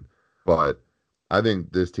Washington, but I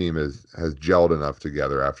think this team has gelled enough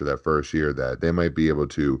together after that first year that they might be able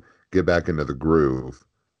to get back into the groove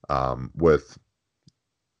with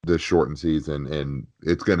this shortened season, and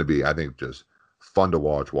it's going to be, I think, just fun to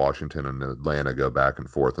watch Washington and Atlanta go back and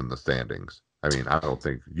forth in the standings. I mean, I don't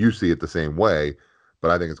think you see it the same way,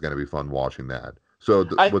 but I think it's going to be fun watching that. So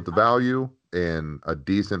with the value and a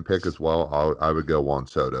decent pick as well, I would go Juan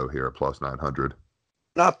Soto here at plus 900.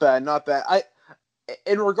 Not bad.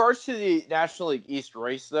 In regards to the National League East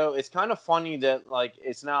race, though, it's kind of funny that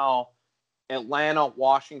it's now Atlanta,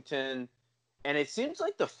 Washington, and it seems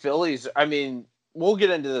like the Phillies. I mean, we'll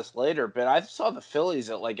get into this later, but I saw the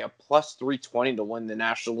Phillies at a plus 320 to win the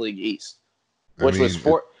National League East, which was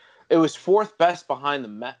it was 4th best behind the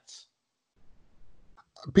Mets.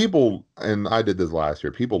 People, and I did this last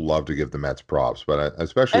year, people love to give the Mets props, but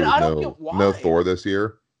especially with no Thor this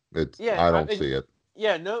year, I don't see it.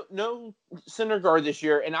 Yeah, no Syndergaard this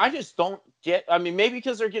year, and I just don't get. I mean, maybe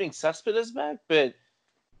because they're getting Cespedes back, but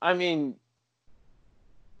I mean,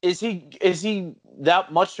 is he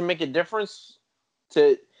that much to make a difference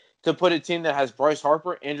to put a team that has Bryce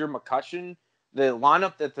Harper, Andrew McCutchen, the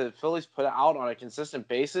lineup that the Phillies put out on a consistent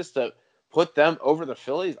basis to put them over the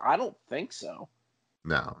Phillies? I don't think so.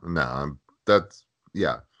 No, that's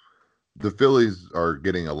yeah. The Phillies are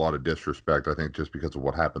getting a lot of disrespect, I think, just because of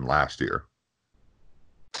what happened last year.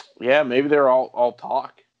 Yeah, maybe they're all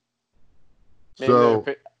talk.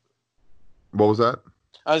 What was that?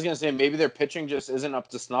 I was going to say maybe their pitching just isn't up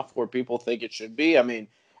to snuff where people think it should be. I mean,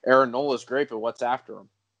 Aaron Nola's great, but what's after him?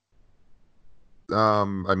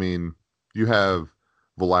 I mean, you have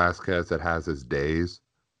Velasquez that has his days.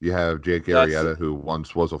 You have Jake Arrieta, who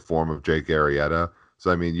once was a form of Jake Arrieta.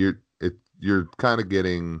 So I mean, you're kind of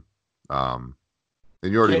getting, and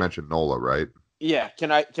you already Can, mentioned Nola, right? yeah.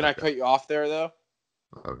 Can I Okay. cut you off there though?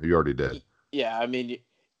 You already did. Yeah. I mean,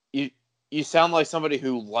 you you sound like somebody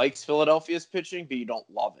who likes Philadelphia's pitching, but you don't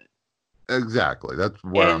love it. Exactly. That's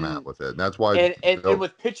where I'm at And with it. And that's why and they'll.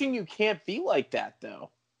 with pitching, you can't be like that though,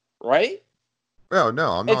 right? Well,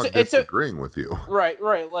 no, I'm not It's a disagreeing with you. right.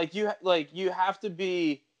 Like you have to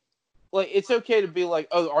be like it's okay to be like,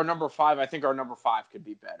 oh, our number five. I think our number five could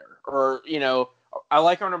be better, or I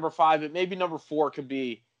like our number five, but maybe number four could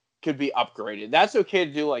be upgraded. That's okay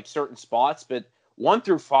to do like certain spots, but 1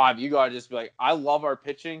 through 5, you gotta just be like, I love our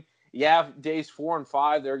pitching. Yeah, days 4 and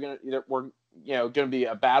 5, we're gonna be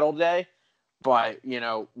a battle day, but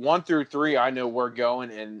 1 through 3, I know we're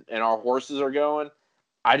going and our horses are going.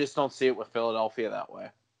 I just don't see it with Philadelphia that way.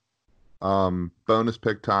 Bonus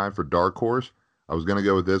pick time for Dark Horse. I was gonna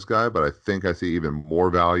go with this guy, but I think I see even more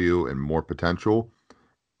value and more potential.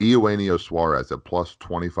 Eugenio Suarez at plus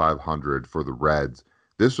 2,500 for the Reds.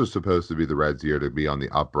 This was supposed to be the Reds' year to be on the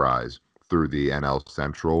uprise through the NL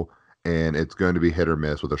Central, and it's going to be hit or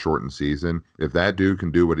miss with a shortened season. If that dude can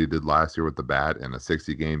do what he did last year with the bat in a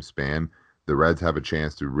 60-game span, the Reds have a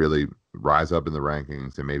chance to really rise up in the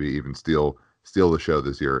rankings and maybe even steal the show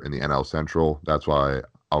this year in the NL Central. That's why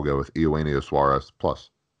I'll go with Eugenio Suarez plus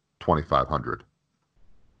 2,500.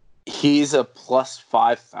 He's a plus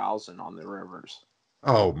 5,000 on the Rivers.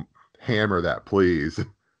 Oh, hammer that, please.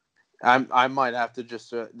 I might have to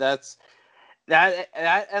just that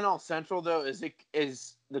NL Central though is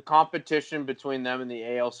the competition between them and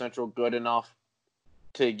the AL Central good enough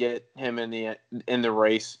to get him in the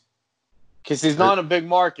race? Because he's not in a big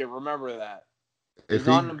market. Remember that he's if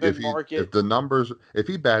he not in a if big he market. if the numbers if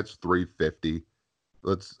he bats 350,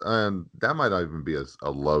 let's that might not even be a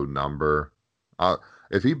low number.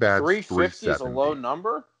 If he bats 350 is a low 370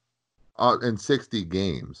 number. in 60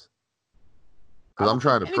 games, I because I'm don't think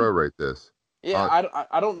trying to any. prorate this. Yeah, Uh,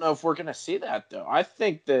 I don't know if we're gonna see that though. I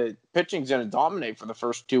think the pitching's gonna dominate for the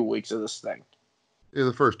first 2 weeks of this thing. yeah,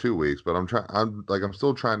 the first 2 weeks, but I'm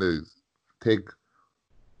still trying to take,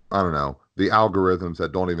 I don't know, the algorithms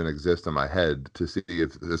that don't even exist in my head to see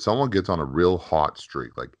if someone gets on a real hot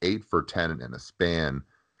streak, like 8 for 10 in a span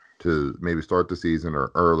to maybe start the season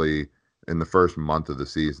or early in the first month of the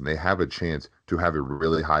season, they have a chance to have a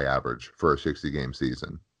really high average for a 60-game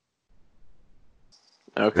season.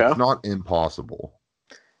 Okay. It's not impossible.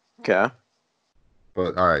 Okay.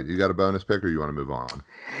 But all right, you got a bonus pick or you want to move on?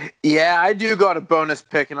 Yeah, I do got a bonus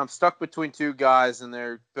pick, and I'm stuck between two guys, and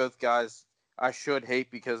they're both guys I should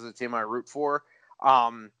hate because of the team I root for.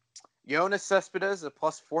 Yoenis Cespedes at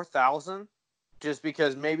plus 4,000, just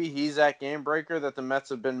because maybe he's that game breaker that the Mets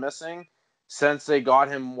have been missing since they got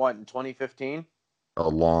him, in 2015? A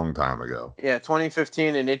long time ago. Yeah,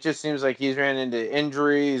 2015, and it just seems like he's ran into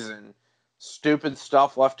injuries and stupid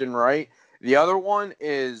stuff left and right. The other one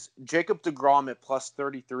is Jacob deGrom at plus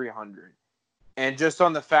 3,300. And just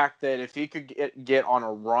on the fact that if he could get on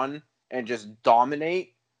a run and just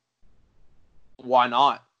dominate, why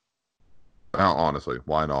not? Honestly,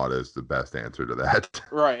 why not is the best answer to that.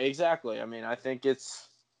 Right, exactly. I mean, I think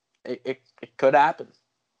it could happen.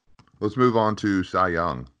 Let's move on to Cy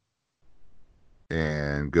Young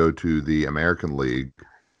and go to the American League.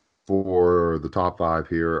 For the top 5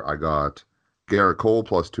 here, I got Garrett Cole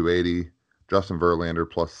plus 280, Justin Verlander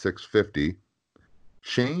plus 650,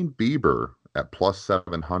 Shane Bieber at plus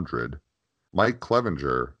 700, Mike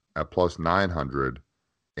Clevenger at plus 900,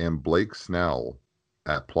 and Blake Snell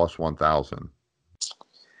at plus 1,000.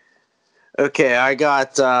 Okay, I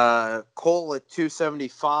got Cole at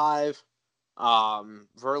 275,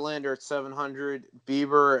 Verlander at 700,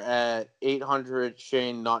 Bieber at 800,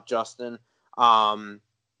 Shane, not Justin,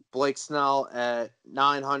 Blake Snell at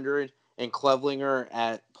 900, and Clevenger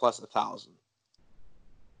at plus 1,000.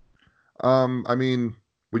 I mean,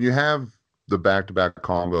 when you have the back-to-back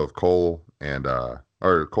combo of Cole and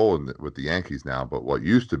or Cole with the Yankees now, but what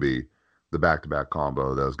used to be the back-to-back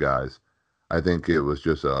combo of those guys, I think it was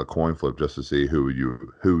just a coin flip just to see who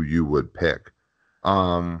you would pick.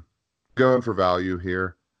 Going for value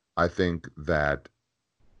here, I think that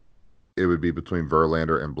it would be between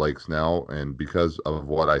Verlander and Blake Snell, and because of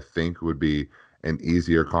what I think would be an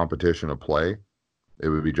easier competition to play, it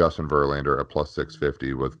would be Justin Verlander at plus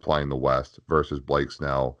 650 with playing the West versus Blake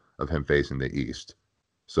Snell of him facing the East.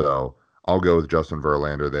 So I'll go with Justin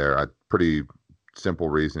Verlander there. Pretty simple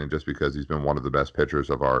reasoning, just because he's been one of the best pitchers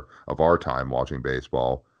of our time watching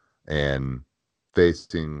baseball, and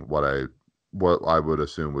facing what I would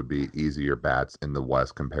assume would be easier bats in the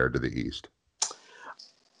West compared to the East.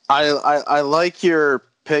 I like your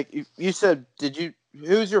pick. You said,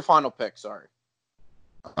 who's your final pick? Sorry.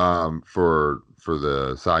 For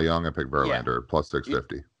the Cy Young, I picked Yeah, Verlander plus you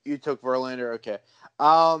 650. you took Verlander. Okay.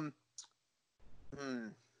 Um, hmm.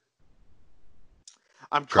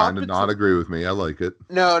 I'm Trying caught to not between. agree with me. I like it.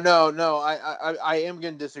 No, no, no. I am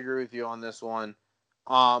going to disagree with you on this one.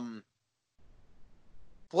 Um,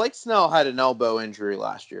 Blake Snell had an elbow injury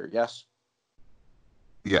last year. Yes,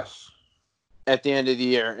 Yes. at the end of the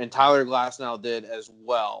year, and Tyler Glasnow did as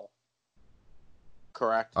well.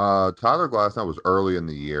 Correct. Tyler Glasnow was early in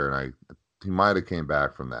the year, and he might have came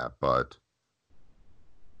back from that, but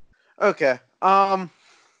Okay.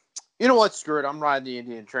 You know what? Screw it. I'm riding the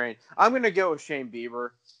Indian train. I'm going to go with Shane Bieber.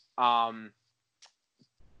 Um,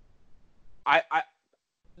 I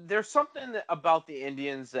there's something about the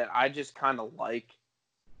Indians that I just kind of like,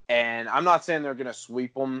 and I'm not saying they're going to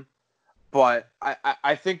sweep them, but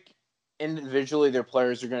I think individually their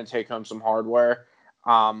players are going to take home some hardware.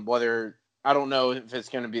 Whether I don't know if it's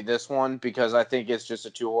going to be this one because I think it's just a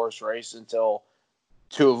 2-horse race until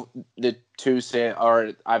the two say, all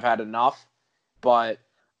right, I've had enough. But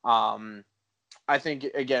I think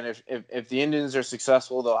again, if the Indians are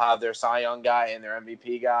successful, they'll have their Cy Young guy and their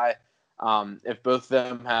MVP guy. If both of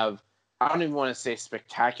them have, I don't even want to say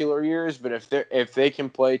spectacular years, but if they can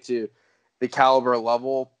play to the caliber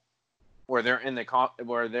level where they're in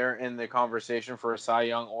the conversation for a Cy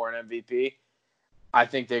Young or an MVP, I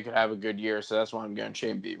think they could have a good year. So that's why I'm going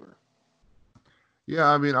Shane Bieber. yeah,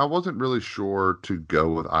 I mean, I wasn't really sure to go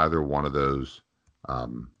with either one of those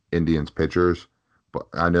Indians pitchers, but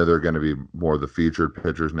I know they're going to be more of the featured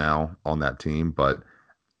pitchers now on that team, but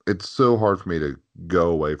it's so hard for me to go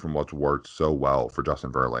away from what's worked so well for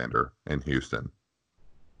Justin Verlander in Houston.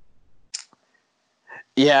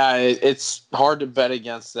 Yeah, it's hard to bet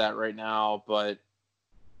against that right now, but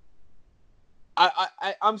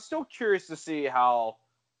I'm still curious to see how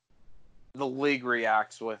the league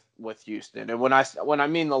reacts with Houston. And when I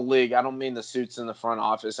mean the league, I don't mean the suits in the front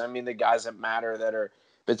office. I mean the guys that matter that are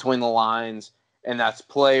between the lines, and that's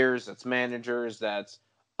players, that's managers, that's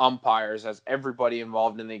umpires, that's everybody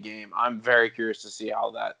involved in the game. I'm very curious to see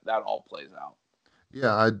how that all plays out.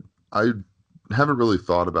 Yeah, I haven't really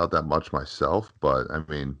thought about that much myself, but I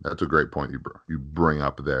mean, that's a great point you bring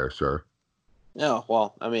up there, sir. Yeah,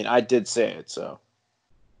 well, I mean, I did say it, so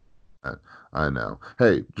I, I know.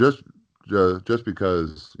 Hey, just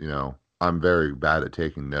because, I'm very bad at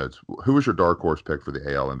taking notes. Who was your dark horse pick for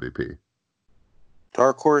the AL MVP?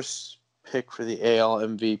 dark horse pick for the AL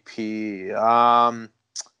MVP.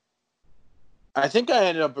 I think I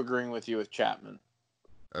ended up agreeing with you with Chapman.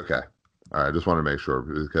 Okay. All right, I just want to make sure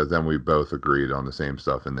because then we both agreed on the same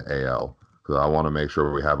stuff in the AL because I want to make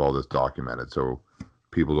sure we have all this documented so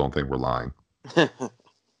people don't think we're lying.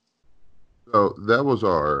 So that was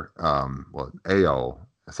our AL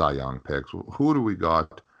Cy Young picks. Who do we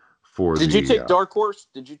got for Did you the take dark horse?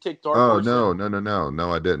 Did you take dark Oh horse? no, no, no, no,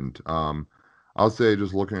 no, I didn't. I'll say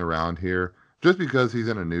just looking around here, just because he's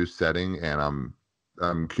in a new setting, and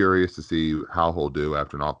I'm curious to see how he'll do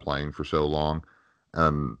after not playing for so long.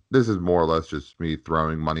 And this is more or less just me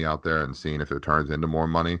throwing money out there and seeing if it turns into more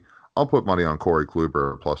money. I'll put money on Corey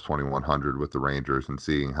Kluber plus 2100 with the Rangers and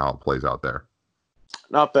seeing how it plays out there.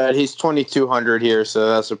 Not bad. He's 2,200 here, so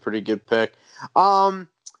that's a pretty good pick. Um,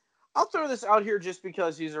 I'll throw this out here just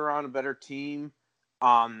because he's around a better team.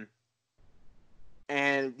 Um,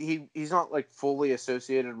 and he's not like fully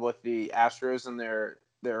associated with the Astros and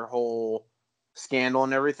their whole scandal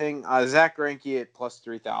and everything. Zach Greinke at plus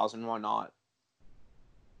 3,000. Why not?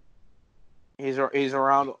 He's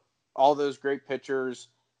around all those great pitchers.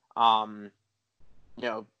 Um, you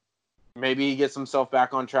know, maybe he gets himself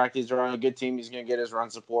back on track. He's around a good team. He's going to get his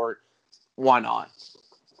run support. Why not?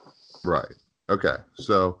 Right. Okay.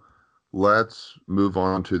 So let's move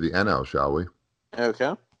on to the NL, shall we?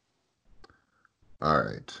 Okay. All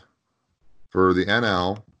right. For the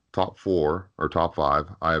NL top four or top five,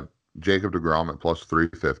 I have Jacob DeGrom at plus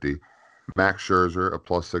 350, Max Scherzer at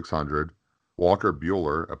plus 600, Walker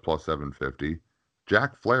Bueller at plus 750,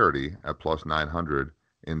 Jack Flaherty at plus 900,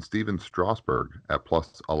 and Steven Strasburg at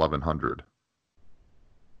plus 1100.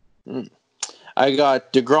 I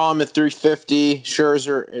got DeGrom at 350,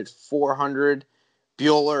 Scherzer at 400,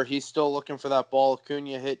 Bueller, he's still looking for that ball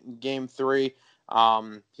Acuna hit in game 3.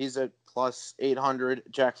 He's at plus 800,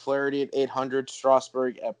 Jack Flaherty at 800,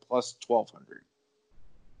 Strasburg at plus 1,200.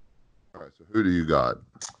 All right, so who do you got?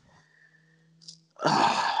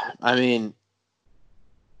 I mean,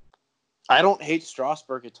 I don't hate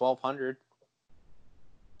Strasburg at 1,200.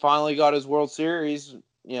 Finally got his World Series,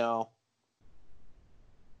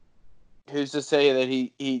 who's to say that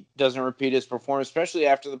he doesn't repeat his performance, especially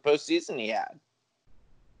after the postseason he had.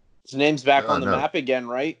 His name's back on the No. map again,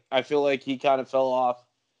 right? I feel like he kind of fell off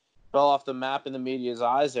fell off the map in the media's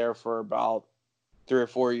eyes there for about 3 or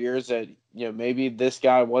 4 years that, maybe this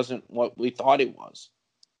guy wasn't what we thought he was.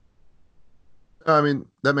 I mean,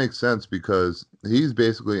 that makes sense because he's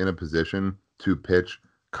basically in a position to pitch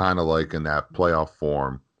kind of like in that playoff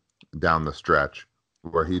form down the stretch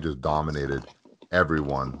where he just dominated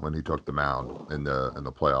everyone when he took the mound in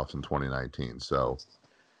the playoffs in 2019. So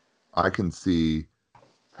I can see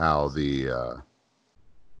how the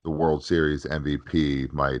World Series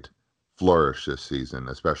MVP might flourish this season,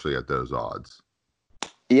 especially at those odds.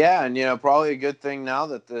 Yeah, and probably a good thing now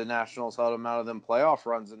that the Nationals held him out of them playoff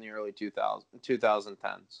runs in the early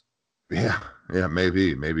 2010s. Yeah,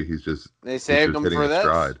 maybe he's just They saved him hitting for his this.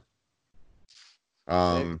 stride.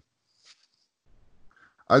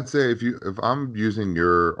 I'd say if I'm using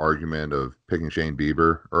your argument of picking Shane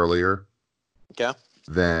Bieber earlier, okay,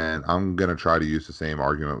 then I'm gonna try to use the same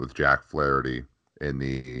argument with Jack Flaherty in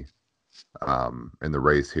the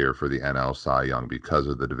race here for the NL Cy Young because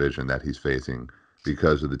of the division that he's facing,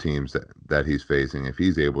 because of the teams that he's facing. If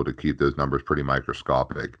he's able to keep those numbers pretty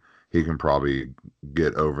microscopic, he can probably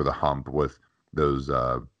get over the hump with those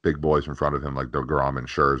big boys in front of him like DeGrom and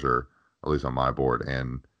Scherzer, at least on my board,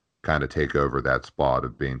 and kind of take over that spot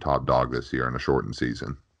of being top dog this year in a shortened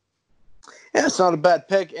season. Yeah, it's not a bad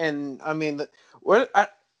pick, and I mean,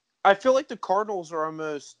 I feel like the Cardinals are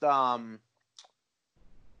almost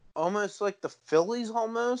like the Phillies,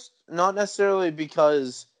 almost not necessarily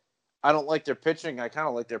because I don't like their pitching. I kind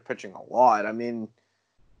of like their pitching a lot. I mean,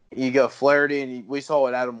 you go Flaherty, and we saw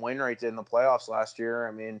what Adam Wainwright did in the playoffs last year.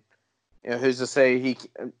 I mean, who's to say he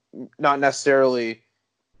not necessarily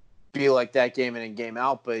be like that game in and game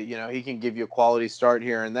out, but he can give you a quality start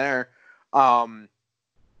here and there.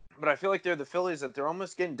 But I feel like they're the Phillies that they're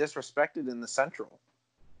almost getting disrespected in the Central.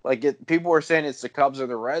 Like people were saying it's the Cubs or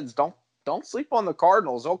the Reds. Don't sleep on the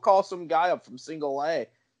Cardinals. They'll call some guy up from Single A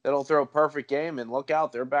that'll throw a perfect game, and look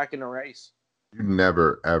out, they're back in the race. You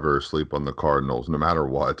never ever sleep on the Cardinals, no matter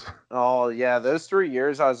what. Oh yeah, those 3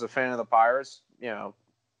 years I was a fan of the Pirates.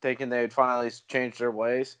 Thinking they'd finally change their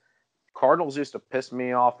ways. Cardinals used to piss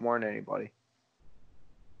me off more than anybody.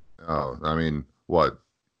 Oh, I mean, what?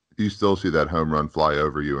 You still see that home run fly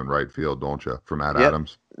over you in right field, don't you, from Matt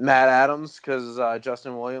Adams? Matt Adams, because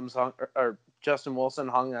Justin Wilson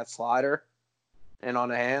hung that slider in on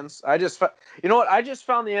the hands. I just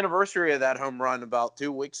found the anniversary of that home run about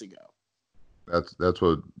 2 weeks ago. That's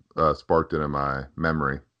what sparked it in my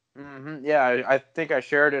memory. Mm-hmm. Yeah, I think I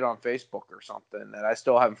shared it on Facebook or something, and I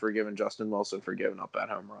still haven't forgiven Justin Wilson for giving up that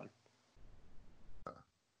home run.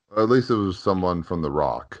 At least it was someone from The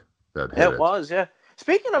Rock that hit it. It was, yeah.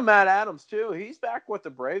 Speaking of Matt Adams, too, he's back with the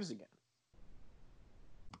Braves again.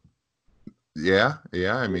 Yeah.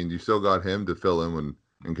 I mean, you still got him to fill in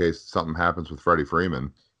case something happens with Freddie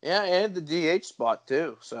Freeman. Yeah, and the DH spot,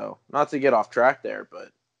 too. So, not to get off track there, but...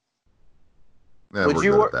 Yeah, we're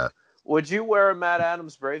good at that. Would you wear a Matt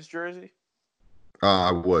Adams Braves jersey?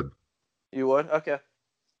 I would. You would? Okay.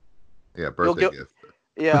 Yeah, birthday gift.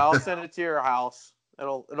 Yeah, I'll send it to your house.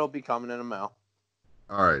 It'll be coming in the mail.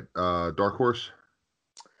 All right. Dark Horse?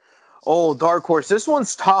 Oh, Dark Horse. This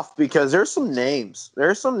one's tough because there's some names.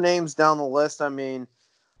 There's some names down the list. I mean,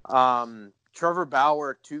 Trevor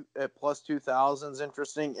Bauer at plus 2,000 is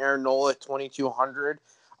interesting. Aaron Nola at 2,200.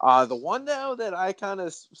 The one, though, that I kind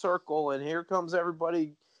of circle, and here comes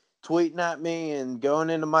everybody tweeting at me and going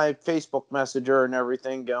into my Facebook Messenger and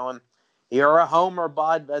everything going, you're a homer,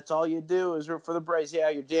 bud. That's all you do is root for the Braves. Yeah,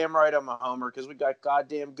 you're damn right I'm a homer because we got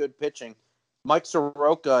goddamn good pitching. Mike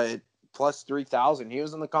Soroka at plus 3,000. He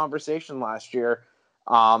was in the conversation last year.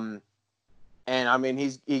 And, I mean,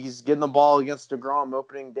 he's getting the ball against DeGrom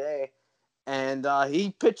opening day. And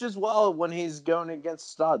he pitches well when he's going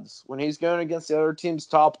against studs. When he's going against the other team's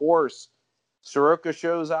top horse, Soroka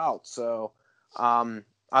shows out. So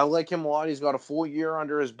I like him a lot. He's got a full year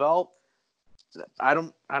under his belt. I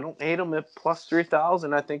don't hate him at plus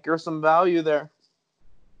 3,000. I think there's some value there.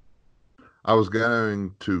 I was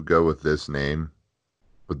going to go with this name,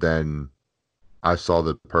 but then I saw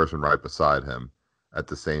the person right beside him at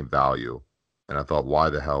the same value, and I thought, why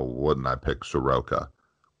the hell wouldn't I pick Soroka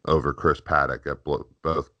over Chris Paddock at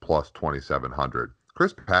both plus 2,700?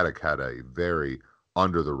 Chris Paddock had a very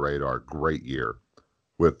under-the-radar great year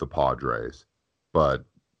with the Padres, but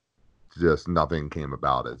just nothing came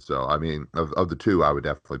about it. So, I mean, of the two, I would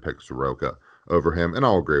definitely pick Soroka over him, and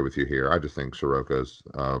I'll agree with you here. I just think Soroka's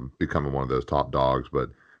becoming one of those top dogs, but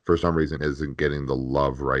for some reason isn't getting the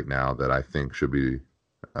love right now that I think should be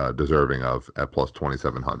deserving of at plus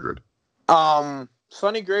 2,700.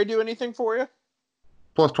 Sonny Gray do anything for you?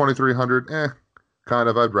 Plus 2,300, kind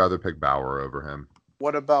of. I'd rather pick Bauer over him.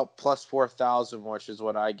 What about plus 4,000, which is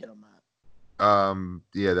what I get them at?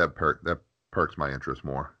 Yeah, that perks my interest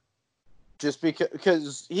more. Just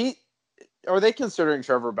because are they considering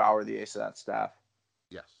Trevor Bauer the ace of that staff?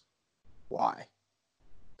 Yes. Why?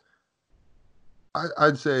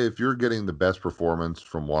 I'd say if you're getting the best performance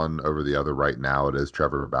from one over the other right now, it is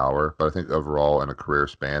Trevor Bauer. But I think overall in a career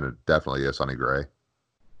span, it definitely is Sonny Gray.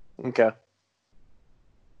 Okay.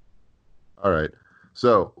 All right.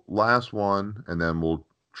 So last one, and then we'll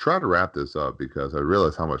try to wrap this up because I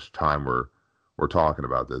realize how much time we're talking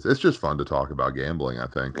about this. It's just fun to talk about gambling, I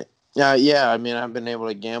think. Yeah. I mean, I've been able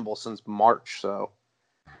to gamble since March, so.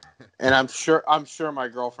 And I'm sure my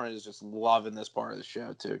girlfriend is just loving this part of the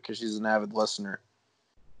show too, because she's an avid listener.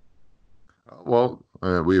 Well,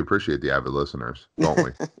 we appreciate the avid listeners, don't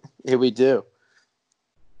we? Yeah, we do.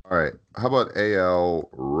 All right. How about AL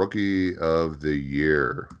Rookie of the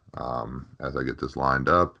Year? As I get this lined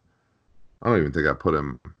up, I don't even think I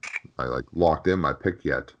locked in my pick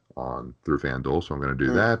yet through FanDuel, so I'm going to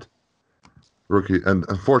do that. Rookie, and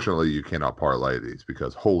unfortunately, you cannot parlay these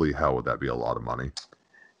because holy hell, would that be a lot of money?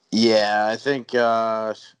 Yeah, I think it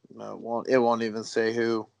won't even say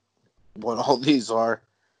what all these are.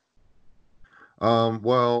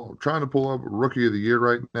 Well, trying to pull up Rookie of the Year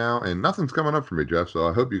right now, and nothing's coming up for me, Jeff. So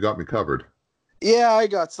I hope you got me covered. Yeah, I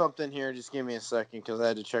got something here. Just give me a second because I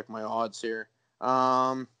had to check my odds here.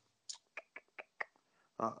 Uh-oh.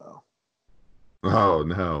 Oh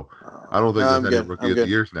no, I don't think there's any Rookie of the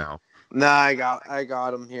Years now. No, I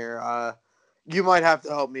got them here. You might have to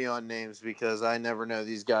help me on names because I never know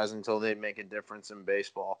these guys until they make a difference in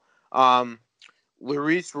baseball.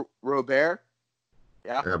 Luis Robert.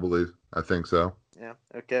 Yeah, I think so. Yeah.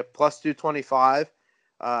 Okay. Plus 225.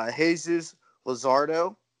 Jesus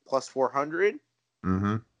Luzardo plus 400.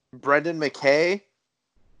 Mm-hmm. Brendan McKay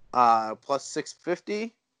plus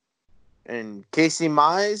 650. And Casey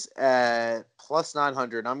Mize at plus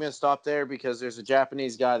 900. I'm going to stop there because there's a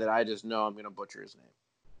Japanese guy that I just know I'm going to butcher his name.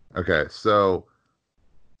 Okay. So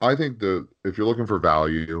I think if you're looking for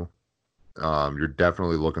value, you're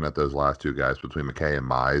definitely looking at those last two guys between McKay and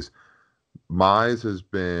Mize. Mize has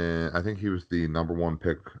been, I think he was the number one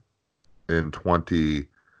pick in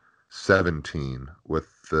 2017 with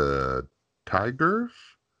the Tigers.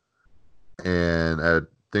 And I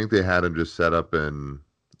think they had him just set up and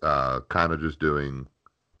kind of just doing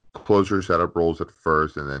closer setup rolls at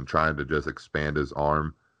first and then trying to just expand his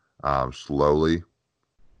arm slowly.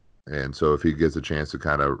 And so if he gets a chance to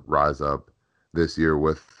kind of rise up this year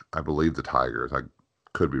with, I believe, the Tigers, I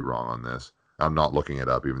could be wrong on this. I'm not looking it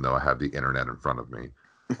up, even though I have the internet in front of me.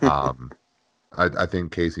 I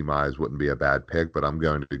think Casey Mize wouldn't be a bad pick, but I'm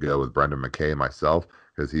going to go with Brendan McKay myself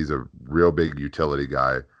because he's a real big utility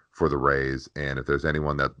guy for the Rays. And if there's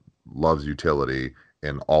anyone that loves utility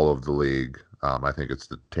in all of the league, I think it's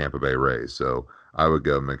the Tampa Bay Rays. So I would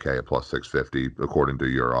go McKay at plus 650 according to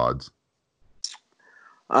your odds.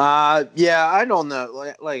 Yeah, I don't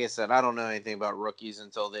know. Like I said, I don't know anything about rookies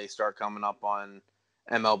until they start coming up on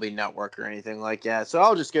MLB Network or anything like that. So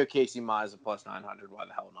I'll just go Casey Mize at plus 900. Why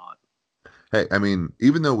the hell not? Hey, I mean,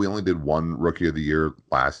 even though we only did one Rookie of the Year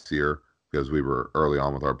last year because we were early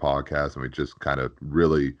on with our podcast and we just kind of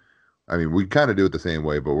really, I mean, we kind of do it the same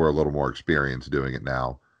way, but we're a little more experienced doing it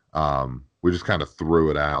now. We just kind of threw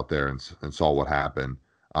it out there and saw what happened.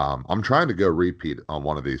 I'm trying to go repeat on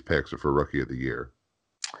one of these picks for Rookie of the Year.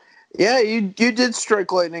 Yeah, you did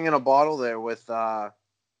strike lightning in a bottle there with your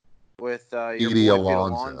Edie boy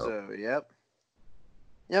Alonso.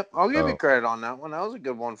 Yep. I'll give you credit on that one. That was a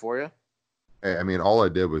good one for you. Hey, I mean, all I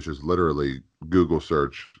did was just literally Google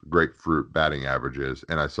search grapefruit batting averages,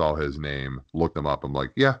 and I saw his name, looked him up. I'm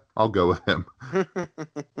like, yeah, I'll go with him.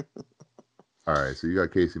 All right, so you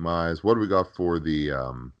got Casey Mize. What do we got for the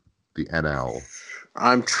NL?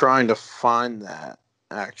 I'm trying to find that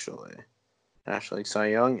actually. National League Cy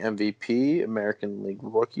Young, MVP, American League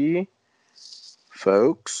Rookie,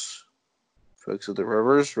 folks of the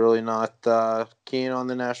Rivers, really not keen on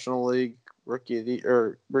the National League Rookie of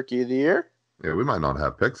the Year. Yeah, we might not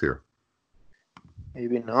have picks here.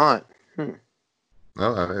 Maybe not.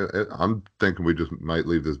 No, I'm thinking we just might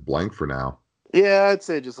leave this blank for now. Yeah, I'd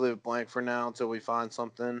say just leave it blank for now until we find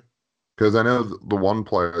something. Because I know the one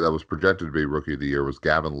player that was projected to be Rookie of the Year was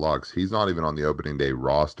Gavin Lux. He's not even on the opening day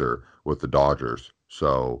roster with the Dodgers.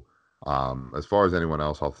 So, as far as anyone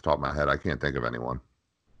else off the top of my head, I can't think of anyone.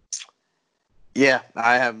 Yeah,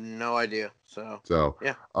 I have no idea. So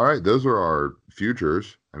yeah. All right, those are our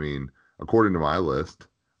futures. I mean, according to my list,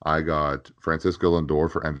 I got Francisco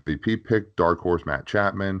Lindor for MVP pick, dark horse Matt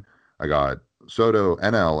Chapman. I got Soto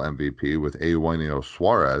NL MVP with Eugenio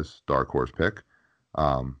Suarez, dark horse pick.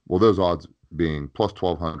 Well, those odds being plus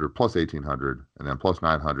 1,200, plus 1,800, and then plus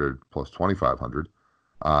 900, plus 2,500.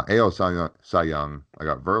 AL Cy Young, I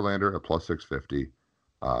got Verlander at plus 650.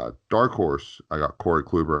 Dark Horse, I got Corey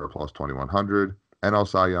Kluber at plus 2,100. NL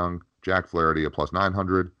Cy Young, Jack Flaherty at plus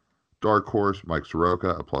 900. Dark Horse, Mike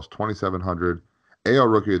Soroka at plus 2,700. AL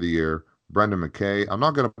Rookie of the Year, Brendan McKay. I'm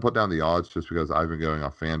not going to put down the odds just because I've been going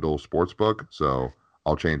off FanDuel Sportsbook, so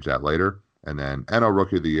I'll change that later. And then NL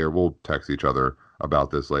Rookie of the Year, we'll text each other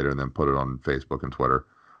about this later and then put it on Facebook and Twitter.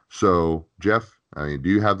 So, Jeff, I mean, do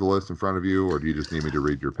you have the list in front of you, or do you just need me to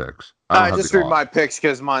read your picks? I just read my picks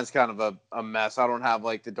because mine's kind of a mess. I don't have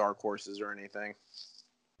like the dark horses or anything.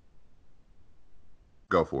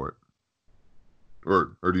 Go for it.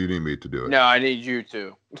 Or do you need me to do it? No, I need you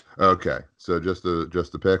to. Okay, so just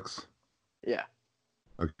the picks. Yeah.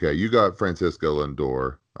 Okay, you got Francisco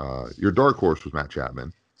Lindor. Your dark horse was Matt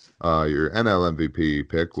Chapman. Your NL MVP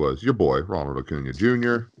pick was your boy Ronald Acuna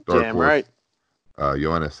Jr. Dark Damn horse, right.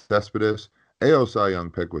 Yoenis Cespedes. AL Cy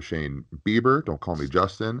Young pick was Shane Bieber. Don't call me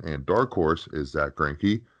Justin. And dark horse is Zach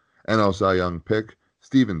Greinke. NL Cy Young pick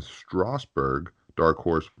Steven Strasburg. Dark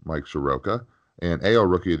horse Mike Soroka. And AL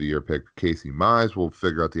Rookie of the Year pick Casey Mize. We'll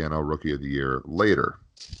figure out the NL Rookie of the Year later.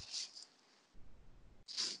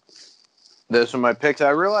 Those are my picks. I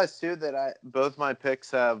realized too that both my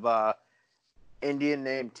picks have Indian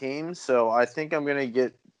named teams, so I think I'm gonna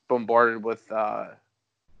get bombarded with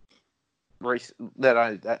race that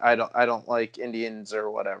I don't like Indians or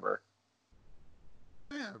whatever.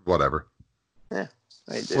 Yeah, whatever. Yeah,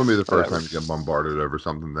 I do. Won't be the first time you get bombarded over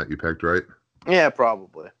something that you picked, right? Yeah,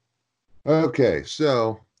 probably. Okay,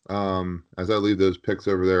 so as I leave those picks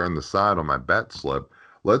over there on the side on my bet slip,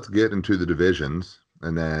 let's get into the divisions.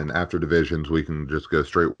 And then after divisions, we can just go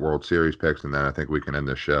straight World Series picks, and then I think we can end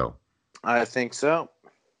this show. I think so.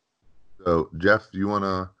 So, Jeff, do you want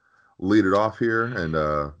to lead it off here? And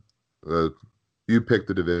you pick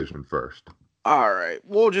the division first. All right.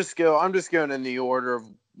 We'll just go. I'm just going in the order of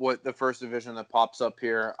what the first division that pops up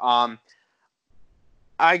here.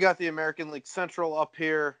 I got the American League Central up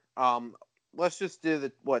here. Let's just do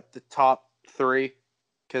the top three.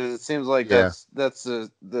 Because it seems like that's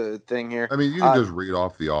the thing here. I mean, you can just read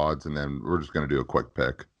off the odds, and then we're just going to do a quick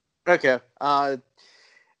pick. Okay.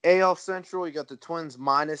 AL Central, you got the Twins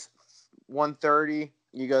minus 130.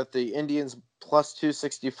 You got the Indians plus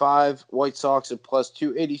 265. White Sox at plus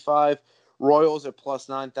 285. Royals at plus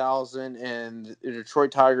 9,000. And the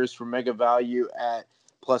Detroit Tigers for mega value at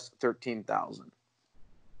plus 13,000.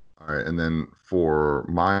 All right. And then for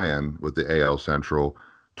my end with the AL Central,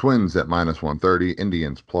 Twins at minus 130,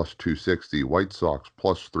 Indians plus 260, White Sox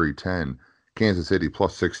plus 310, Kansas City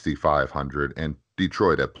plus 6,500, and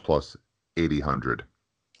Detroit at plus 8,000.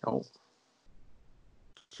 Oh.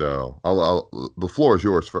 So the floor is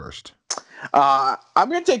yours first. I'm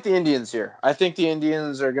going to take the Indians here. I think the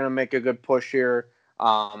Indians are going to make a good push here.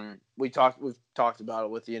 We've talked about it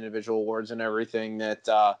with the individual awards and everything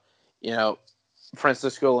that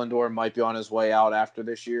Francisco Lindor might be on his way out after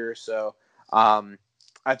this year. So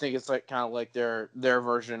I think it's like kind of like their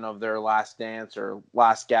version of their last dance or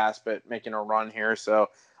last gasp at making a run here. So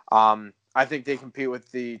I think they compete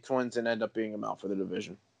with the Twins and end up being them out for the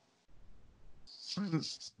division.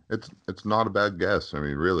 It's not a bad guess. I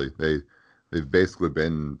mean, really, they've basically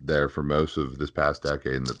been there for most of this past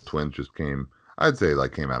decade, and the Twins just came out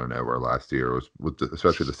of nowhere last year. It was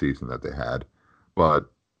especially the season that they had.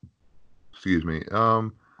 But excuse me,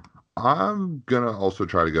 I'm gonna also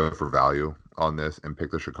try to go for value on this and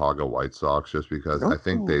pick the Chicago White Sox just because I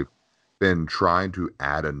think they've been trying to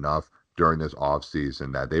add enough during this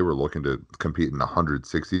offseason that they were looking to compete in the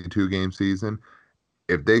 162 game season.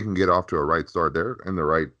 If they can get off to a right start, they're in the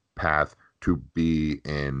right path to be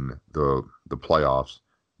in the playoffs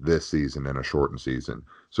this season in a shortened season.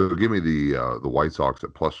 So give me the White Sox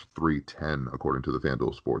at plus 310 according to the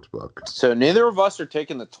FanDuel Sportsbook. So neither of us are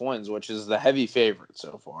taking the Twins, which is the heavy favorite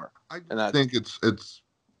so far. I think it's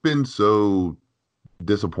been so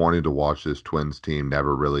disappointing to watch this Twins team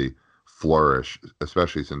never really flourish,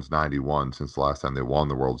 especially since '91, since the last time they won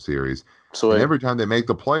the World Series. So every time they make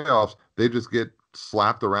the playoffs, they just get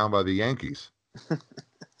slapped around by the Yankees.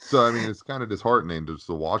 So I mean, it's kind of disheartening just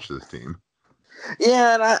to watch this team.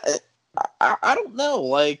 Yeah, and I don't know.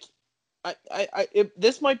 Like,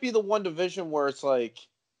 this might be the one division where it's like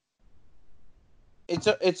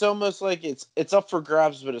it's almost like it's up for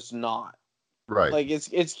grabs, but it's not. Right. Like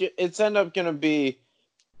it's end up going to be.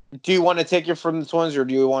 Do you want to take it from the Twins, or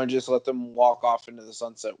do you want to just let them walk off into the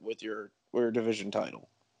sunset with your division title?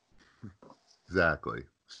 Exactly.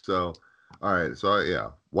 So, all right. So yeah,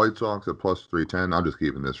 White Sox at plus 310. I'm just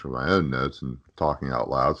keeping this for my own notes and talking out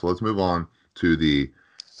loud. So let's move on to the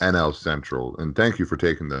NL Central. And thank you for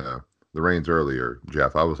taking the reins earlier,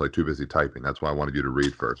 Jeff. I was like too busy typing. That's why I wanted you to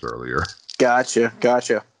read first earlier. Gotcha.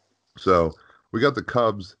 So we got the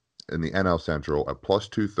Cubs in the NL Central at plus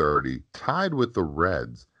 230, tied with the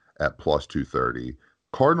Reds at plus 230,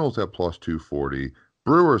 Cardinals at plus 240,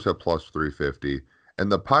 Brewers at plus 350,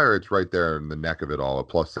 and the Pirates right there in the neck of it all at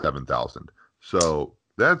plus 7,000. So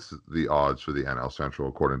that's the odds for the NL Central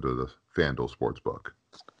according to the FanDuel Sportsbook.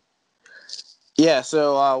 Yeah,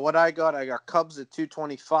 so what I got Cubs at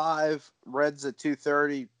 225, Reds at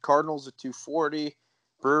 230, Cardinals at 240,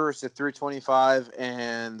 Brewers at 325,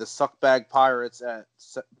 and the Suckbag Pirates at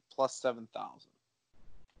plus 7,000.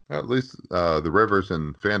 At least the Rivers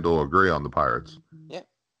and FanDuel agree on the Pirates. Yeah.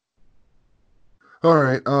 All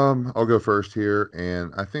right, I'll go first here,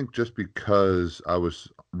 and I think just because I was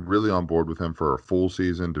really on board with him for a full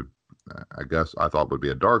season, I guess I thought would be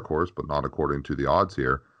a dark horse, but not according to the odds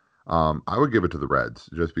here. I would give it to the Reds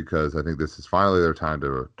just because I think this is finally their time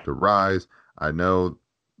to rise. I know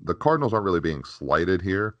the Cardinals aren't really being slighted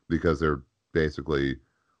here because they're basically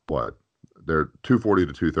they're 240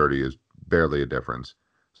 to 230 is barely a difference.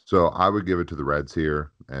 So I would give it to the Reds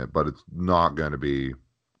here, but it's not going to be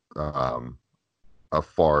a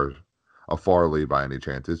far lead by any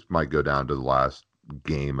chance. This might go down to the last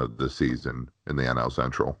game of the season in the NL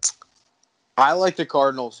Central. I like the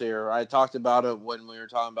Cardinals here. I talked about it when we were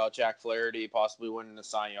talking about Jack Flaherty possibly winning the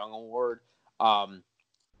Cy Young Award.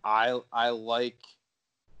 I like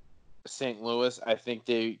St. Louis. I think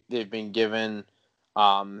they've been given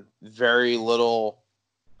very little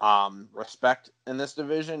respect in this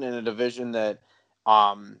division, in a division that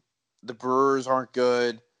the Brewers aren't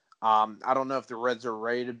good. I don't know if the Reds are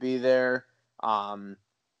ready to be there.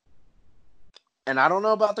 And I don't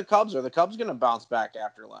know about the Cubs. Are the Cubs going to bounce back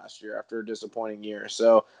after last year, after a disappointing year?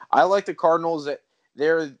 So I like the Cardinals.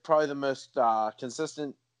 They're probably the most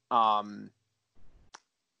consistent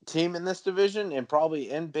team in this division and probably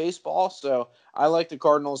in baseball. So I like the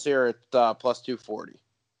Cardinals here at plus 240.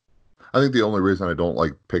 I think the only reason I don't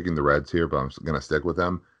like picking the Reds here, but I'm going to stick with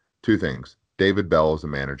them, two things. David Bell is a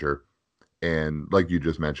manager. And like you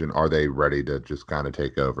just mentioned, are they ready to just kind of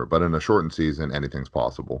take over? But in a shortened season, anything's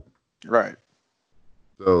possible. Right.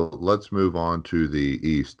 So let's move on to the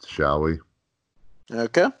East, shall we?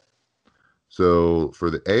 Okay. So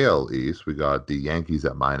for the AL East, we got the Yankees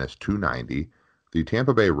at minus 290, the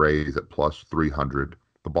Tampa Bay Rays at plus 300,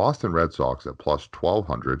 the Boston Red Sox at plus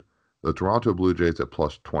 1,200, the Toronto Blue Jays at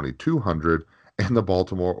plus 2,200, and the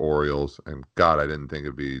Baltimore Orioles. And God, I didn't think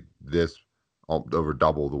it'd be this over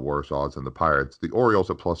double the worst odds than the Pirates. The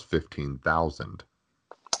Orioles at plus 15,000.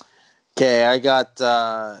 Okay, I got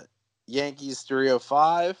Yankees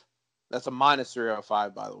 305. That's a minus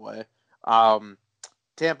 305, by the way.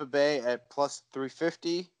 Tampa Bay at plus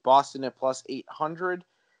 350. Boston at plus 800.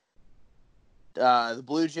 The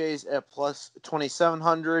Blue Jays at plus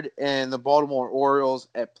 2,700. And the Baltimore Orioles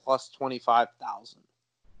at plus 25,000.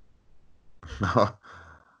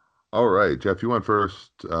 All right, Jeff, you went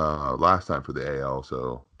first last time for the AL,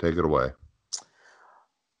 so take it away.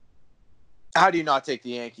 How do you not take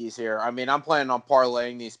the Yankees here? I mean, I'm planning on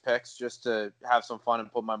parlaying these picks just to have some fun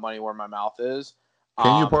and put my money where my mouth is.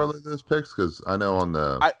 Can you parlay those picks? Because I know on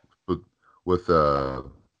with the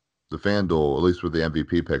FanDuel, at least with the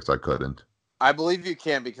MVP picks, I couldn't. I believe you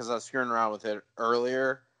can because I was screwing around with it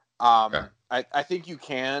earlier. Okay. I think you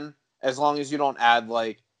can, as long as you don't add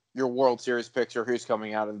like your World Series picks or who's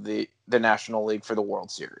coming out of the National League for the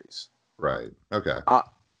World Series. Right. Okay.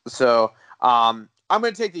 So I'm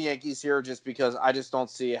going to take the Yankees here just because I just don't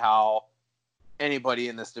see how anybody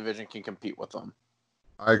in this division can compete with them.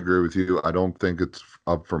 I agree with you. I don't think it's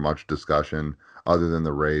up for much discussion other than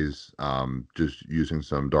the Rays just using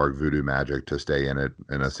some dark voodoo magic to stay in it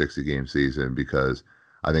in a 60-game season, because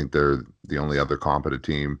I think they're the only other competent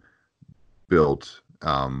team built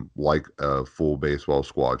like a full baseball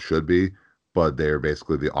squad should be, but they're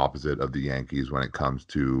basically the opposite of the Yankees when it comes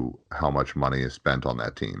to how much money is spent on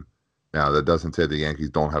that team. Now, that doesn't say the Yankees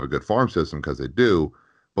don't have a good farm system, because they do,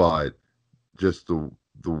 but just the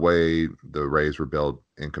way the Rays were built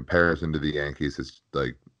in comparison to the Yankees, it's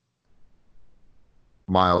like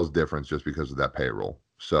miles difference just because of that payroll.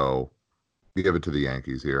 So give it to the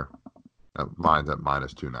Yankees here. Mine's at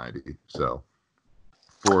minus 290. So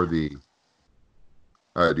for the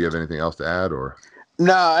do you have anything else to add, or?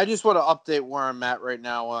 No, I just want to update where I'm at right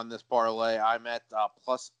now on this parlay. I'm at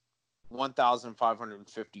plus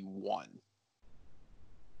 1,551.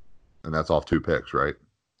 And that's off 2 picks, right?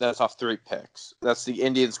 That's off 3 picks. That's the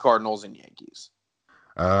Indians, Cardinals, and Yankees.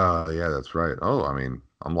 Yeah, that's right. Oh, I mean,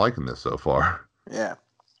 I'm liking this so far. Yeah.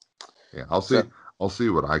 Yeah, I'll see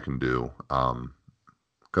what I can do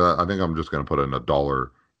Because I think I'm just going to put in $1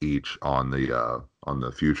 each on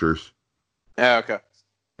the futures Yeah, okay.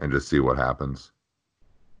 and just see what happens.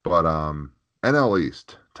 But NL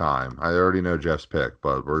East time. I already know Jeff's pick,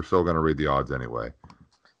 but we're still going to read the odds anyway.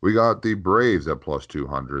 We got the Braves at plus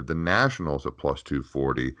 200, the Nationals at plus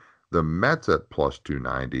 240, the Mets at plus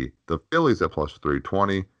 290, the Phillies at plus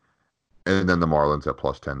 320, and then the Marlins at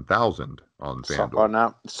plus 10,000 on Suck on FanDuel.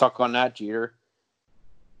 that. Suck on that, Jeter.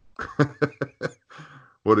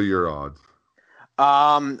 What are your odds?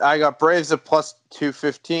 I got Braves at plus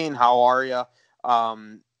 215. How are you?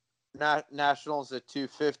 Nationals at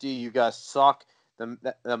 250. You guys suck.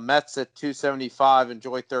 The Mets at 275.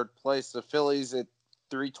 Enjoy third place. The Phillies at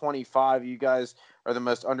 325. You guys are the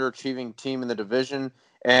most underachieving team in the division.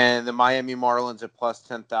 And the Miami Marlins at plus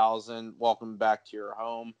 10,000. Welcome back to your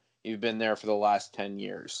home. You've been there for the last 10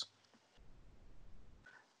 years.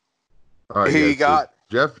 All right, Who yeah, you got?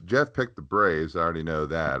 Jeff picked the Braves. I already know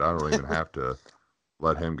that. I don't even have to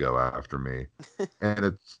let him go after me. And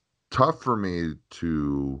it's tough for me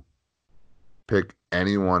to pick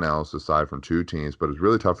anyone else aside from two teams, but it's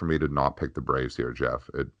really tough for me to not pick the Braves here, Jeff.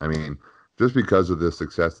 I mean, just because of the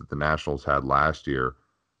success that the Nationals had last year,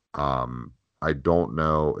 I don't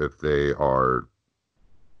know if they are.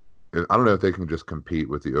 I don't know if they can just compete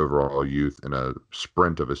with the overall youth in a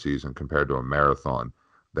sprint of a season compared to a marathon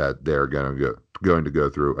that they're going to go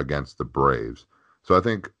through against the Braves. So I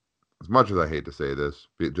think, as much as I hate to say this,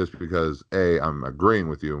 just because A, I'm agreeing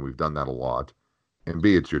with you and we've done that a lot, and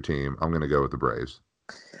B, it's your team, I'm going to go with the Braves.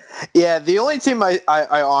 Yeah, the only team I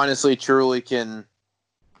honestly truly can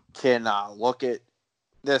look at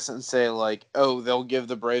this and say, like, oh, they'll give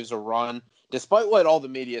the Braves a run, despite what all the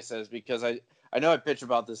media says, because I know I pitch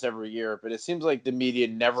about this every year, but it seems like the media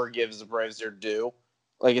never gives the Braves their due.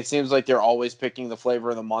 Like, it seems like they're always picking the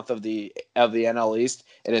flavor of the month of the NL East,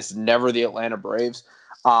 and it's never the Atlanta Braves.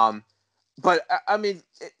 But I mean,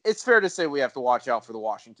 it's fair to say we have to watch out for the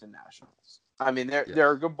Washington Nationals. I mean,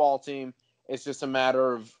 they're a good ball team. It's just a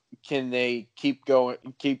matter of, can they keep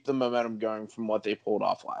the momentum going from what they pulled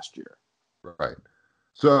off last year. Right.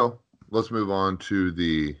 So let's move on to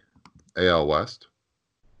the AL West.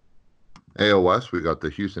 AL West, we got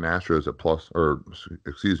the Houston Astros at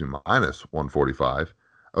minus 145,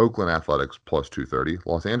 Oakland Athletics plus 230,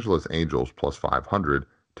 Los Angeles Angels plus 500,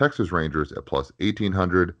 Texas Rangers at plus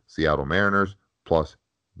 1800, Seattle Mariners plus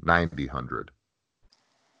 900.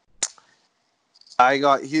 I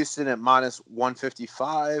got Houston at minus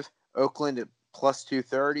 155, Oakland at plus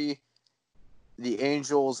 230, the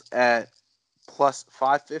Angels at plus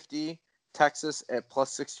 550, Texas at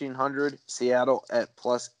plus 1600, Seattle at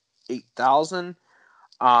plus 8,000.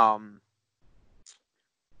 For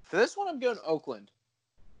this one, I'm going Oakland.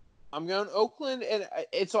 I'm going Oakland, and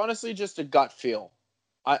it's honestly just a gut feel.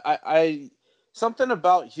 I something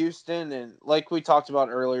about Houston, and like we talked about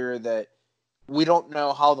earlier, that we don't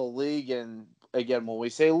know how the league, and again, when we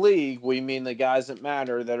say league, we mean the guys that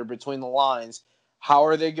matter, that are between the lines. How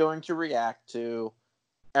are they going to react to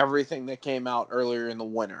everything that came out earlier in the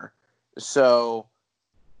winter? So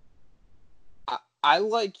I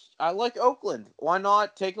like Oakland. Why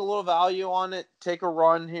not take a little value on it, take a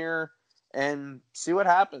run here, and see what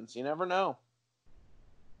happens? You never know.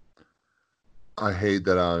 I hate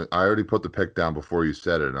that I already put the pick down before you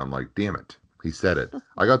said it, and I'm like, damn it, he said it.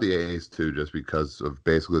 I got the A's too, just because of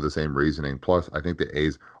basically the same reasoning. Plus, I think the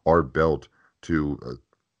A's are built to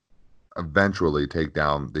eventually take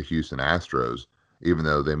down the Houston Astros, even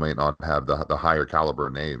though they might not have the higher caliber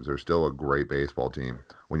names. They're still a great baseball team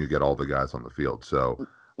when you get all the guys on the field. So,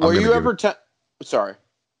 Were you ever sorry?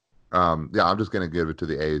 Yeah, I'm just going to give it to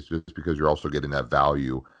the A's just because you're also getting that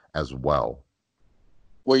value as well.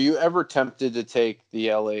 Were you ever tempted to take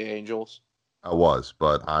the LA Angels? I was,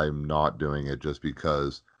 but I'm not doing it just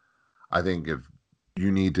because I think if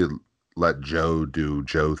you need to let Joe do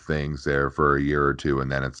Joe things there for a year or two,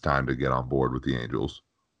 and then it's time to get on board with the Angels.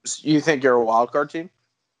 You think you're a wild card team?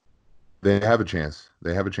 They have a chance.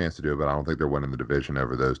 They have a chance to do it, but I don't think they're winning the division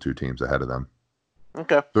over those two teams ahead of them.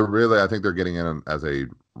 Okay. So really, I think they're getting in as a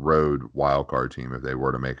road wild card team if they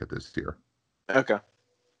were to make it this year. Okay.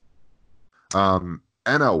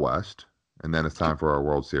 NL West, and then it's time for our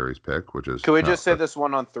World Series pick, which is. Can we just say this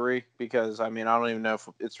one on 3? Because I mean, I don't even know if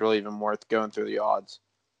it's really even worth going through the odds.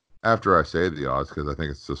 After I say the odds, because I think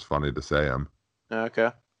it's just funny to say them. Okay.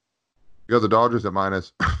 You got the Dodgers at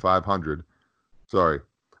minus 500. Sorry.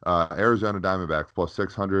 Arizona Diamondbacks plus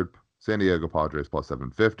 600. San Diego Padres plus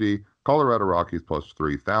 750. Colorado Rockies plus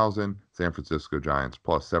 3,000. San Francisco Giants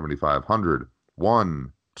plus 7,500.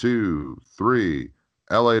 1, 2, 3.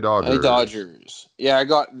 LA Dodgers. LA Dodgers. Yeah, I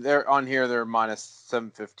got they're on here. They're minus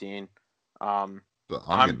 715. So So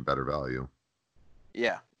I'm getting better value.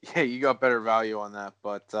 Yeah, you got better value on that,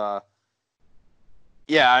 but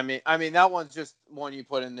yeah, I mean that one's just one you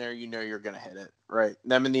put in there, you know you're gonna hit it, right?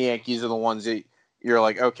 Them and the Yankees are the ones that you're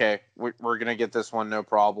like, okay, we're gonna get this one, no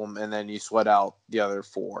problem, and then you sweat out the other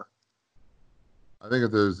four. I think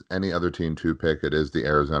if there's any other team to pick, it is the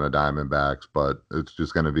Arizona Diamondbacks, but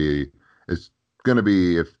it's going to be if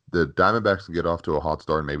the Diamondbacks can get off to a hot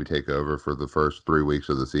start and maybe take over for the first 3 weeks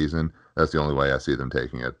of the season, that's the only way I see them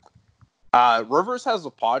taking it. Rivers has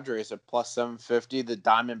the Padres at plus 750, the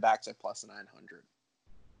Diamondbacks at plus 900.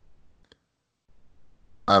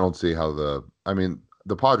 I don't see how the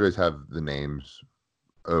Padres have the names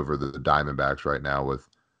over the Diamondbacks right now with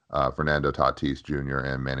Fernando Tatis Jr.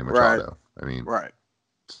 and Manny Machado. Right.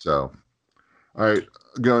 So, all right,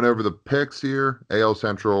 going over the picks here, AL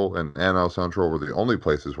Central and NL Central were the only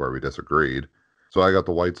places where we disagreed. So I got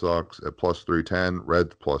the White Sox at plus 310,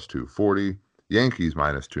 Reds plus 240, Yankees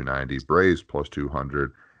minus 290, Braves plus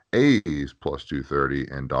 200, A's plus 230,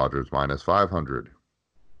 and Dodgers minus 500.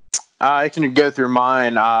 I can go through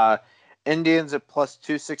mine. Indians at plus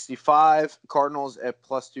 265, Cardinals at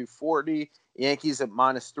plus 240, Yankees at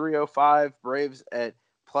minus 305, Braves at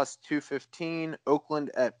plus 215, Oakland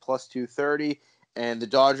at plus 230, and the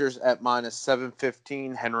Dodgers at minus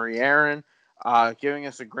 715, Henry Aaron, giving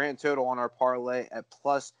us a grand total on our parlay at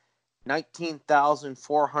plus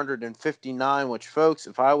 19,459, which, folks,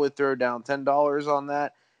 if I would throw down $10 on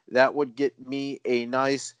that, that would get me a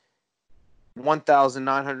nice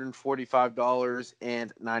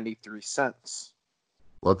 $1,945.93.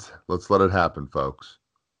 Let's let it happen, folks.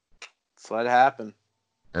 Let's let it happen.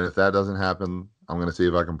 And if that doesn't happen, I'm going to see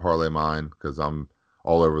if I can parlay mine because I'm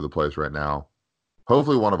all over the place right now.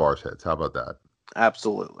 Hopefully one of ours hits. How about that?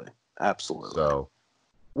 Absolutely. So,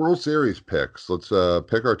 World Series picks. Let's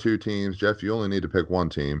pick our two teams. Jeff, you only need to pick one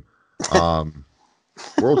team.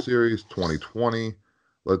 World Series 2020.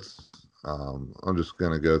 I'm just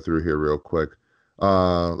going to go through here real quick.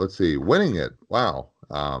 Let's see. Winning it. Wow.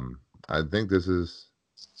 I think this is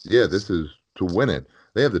to win it.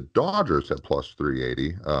 They have the Dodgers at plus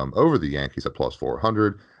 380, over the Yankees at plus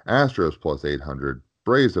 400, Astros plus 800,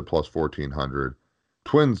 Braves at plus 1400,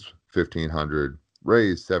 Twins 1500,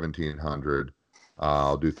 Rays 1700.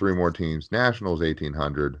 I'll do three more teams. Nationals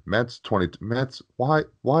 1800, Mets Why?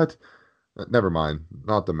 What? Never mind.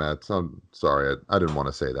 Not the Mets. I'm sorry. I didn't want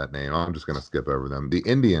to say that name. I'm just going to skip over them. The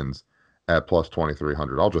Indians at plus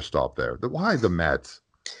 2300. I'll just stop there. Why the Mets?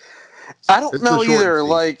 I don't know either.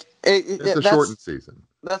 Like it's a shortened season.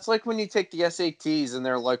 That's like when you take the SATs and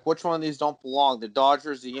they're like, which one of these don't belong? The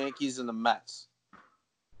Dodgers, the Yankees, and the Mets.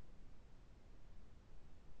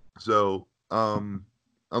 So,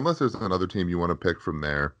 unless there's another team you want to pick from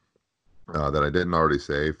there that I didn't already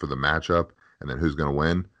say for the matchup, and then who's going to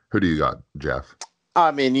win, who do you got, Jeff?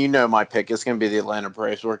 I mean, you know my pick. It's going to be the Atlanta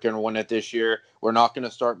Braves. We're going to win it this year. We're not going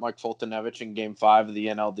to start Mike Foltynewicz in Game 5 of the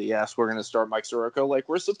NLDS. We're going to start Mike Soroka like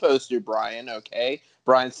we're supposed to, Brian, okay?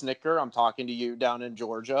 Brian Snicker, I'm talking to you down in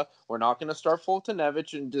Georgia. We're not going to start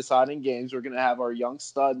Foltynewicz in deciding games. We're going to have our young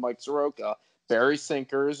stud, Mike Soroka, bury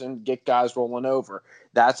sinkers and get guys rolling over.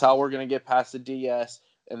 That's how we're going to get past the DS.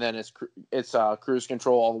 And then it's cruise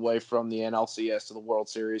control all the way from the NLCS to the World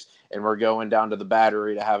Series, and we're going down to the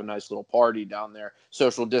Battery to have a nice little party down there.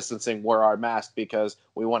 Social distancing, wear our mask because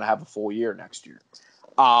we want to have a full year next year.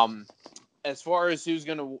 As far as who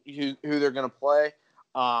they're gonna play,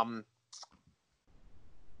 I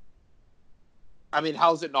mean,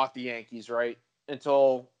 how's it not the Yankees, right?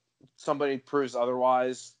 Until somebody proves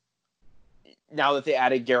otherwise. Now that they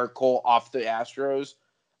added Garrett Cole off the Astros,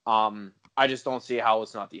 I just don't see how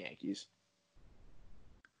it's not the Yankees.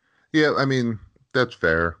 Yeah, I mean, that's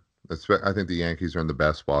fair. I think the Yankees are in the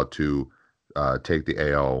best spot to take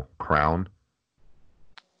the AL crown.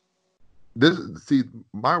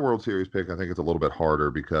 My World Series pick, I think it's a little bit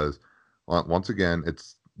harder because, once again,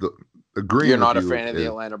 it's the agreeing. You're not a fan of the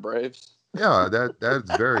Atlanta Braves? Yeah,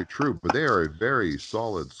 that's very true. But they are a very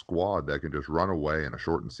solid squad that can just run away in a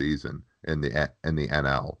shortened season in the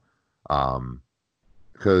NL.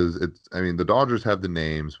 Because the Dodgers have the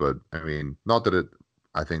names, but not that it,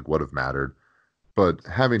 I think, would have mattered. But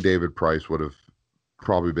having David Price would have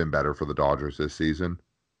probably been better for the Dodgers this season,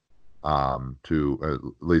 to at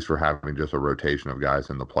least for having just a rotation of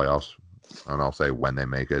guys in the playoffs, and I'll say when they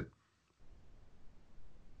make it.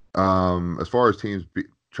 As far as teams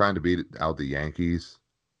trying to beat out the Yankees,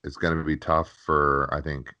 it's going to be tough for, I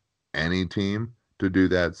think, any team to do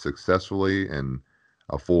that successfully in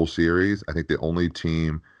a full series. I think the only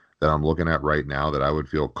team that I'm looking at right now that I would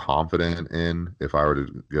feel confident in if I were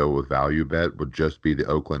to go with value bet would just be the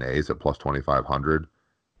Oakland A's at plus 2,500.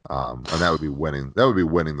 And that would be winning. That would be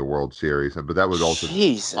winning the World Series. But that would also. I'm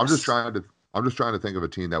just Jesus. trying to. I'm just trying to think of a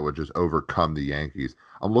team that would just overcome the Yankees.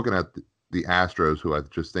 I'm looking at the Astros, who I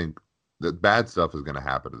just think that bad stuff is going to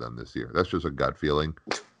happen to them this year. That's just a gut feeling.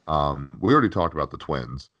 We already talked about the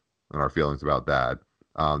Twins and our feelings about that.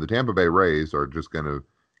 The Tampa Bay Rays are just going to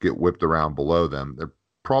get whipped around below them. They're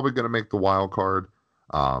probably going to make the wild card,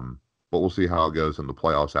 but we'll see how it goes in the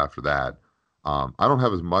playoffs after that. I don't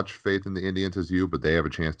have as much faith in the Indians as you, but they have a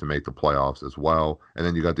chance to make the playoffs as well. And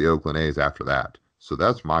then you got the Oakland A's after that. So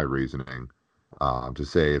that's my reasoning to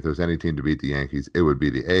say if there's any team to beat the Yankees, it would be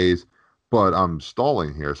the A's. But I'm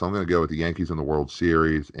stalling here, so I'm going to go with the Yankees in the World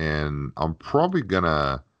Series, and I'm probably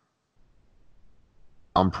gonna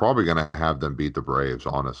have them beat the Braves.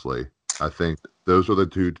 Honestly, I think those are the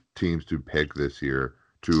two teams to pick this year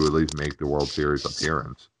to at least make the World Series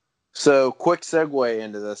appearance. So, quick segue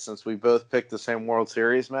into this since we both picked the same World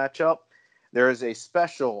Series matchup. There is a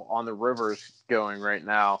special on the Rivers going right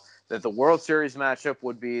now that the World Series matchup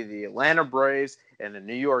would be the Atlanta Braves and the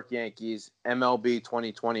New York Yankees, MLB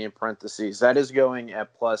 2020 in parentheses. That is going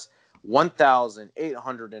at plus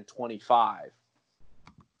 1,825.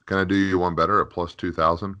 Can I do you one better at plus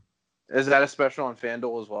 2,000? Is that a special on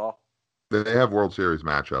FanDuel as well? They have World Series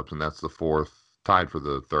matchups, and that's the fourth, tied for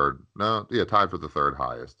the third. No, yeah, tied for the third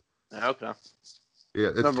highest. Okay. Yeah,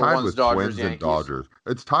 it's Number tied one's with Dodgers, Twins and Yankees. Dodgers.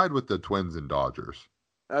 It's tied with the Twins and Dodgers.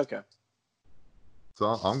 Okay. So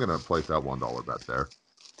I'm gonna place that $1 bet there.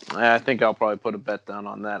 I think I'll probably put a bet down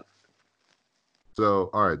on that. So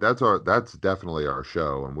all right, that's definitely our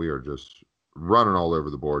show, and we are just running all over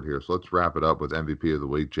the board here. So let's wrap it up with MVP of the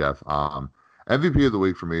week, Jeff. MVP of the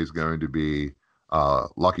week for me is going to be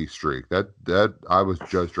Lucky Streak. That I was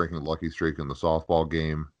just drinking Lucky Streak in the softball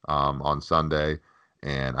game on Sunday,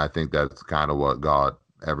 and I think that's kind of what got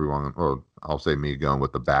everyone, or I'll say me, going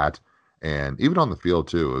with the bat, and even on the field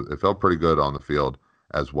too. It felt pretty good on the field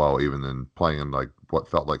as well, even in playing in like what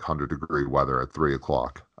felt like 100-degree weather at 3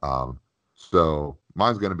 o'clock. So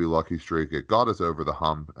mine's going to be Lucky Streak. It got us over the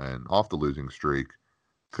hump and off the losing streak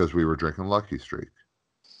because we were drinking Lucky Streak.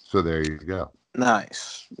 So there you go.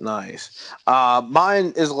 Nice, nice.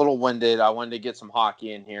 Mine is a little winded. I wanted to get some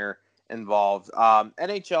hockey in here involved.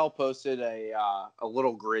 NHL posted a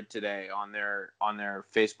little grid today on their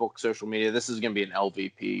Facebook social media. This is going to be an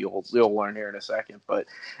LVP. You'll learn here in a second, but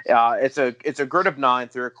it's a grid of 9,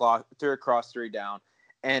 3 o'clock, 3 across, 3 down,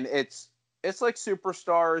 and it's like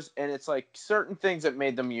superstars, and it's like certain things that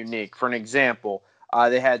made them unique. For an example,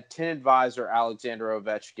 they had Tin Advisor Alexander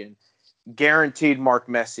Ovechkin, guaranteed Mark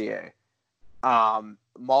Messier.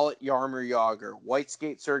 Mullet Yarmer Yager, White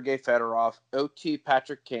Skate Sergei Fedorov, OT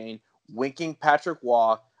Patrick Kane, Winking Patrick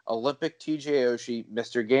Waugh, Olympic TJ Oshie,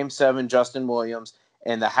 Mr. Game 7 Justin Williams,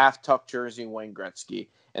 and the half tuck jersey Wayne Gretzky.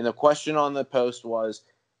 And the question on the post was,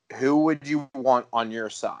 who would you want on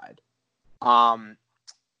your side?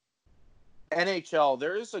 NHL,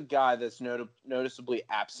 there is a guy that's noticeably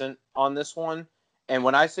absent on this one. And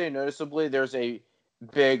when I say noticeably, there's a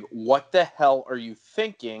big, what the hell are you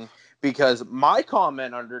thinking? Because my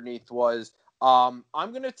comment underneath was, I'm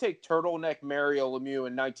going to take Turtleneck Mario Lemieux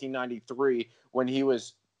in 1993 when he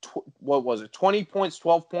was, 20 points,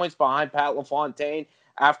 12 points behind Pat LaFontaine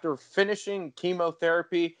after finishing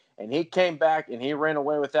chemotherapy. And he came back and he ran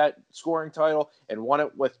away with that scoring title and won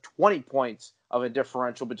it with 20 points of a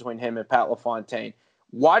differential between him and Pat LaFontaine.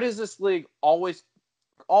 Why does this league always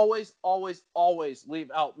leave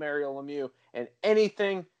out Mario Lemieux and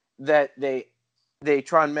anything that they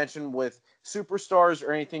try and mention with superstars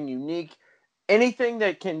or anything unique, anything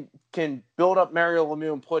that can build up Mario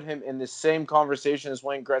Lemieux and put him in the same conversation as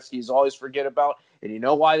Wayne Gretzky is always forget about. And you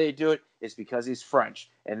know why they do it? It's because he's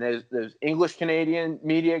French. And there's English Canadian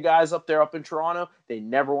media guys up there up in Toronto. They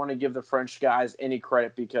never want to give the French guys any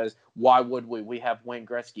credit because why would we? We have Wayne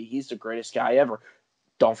Gretzky. He's the greatest guy ever.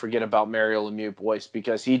 Don't forget about Mario Lemieux, boys,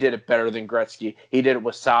 because he did it better than Gretzky. He did it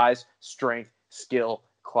with size, strength, skill,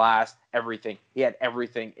 class, everything. He had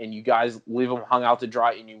everything, and you guys leave him hung out to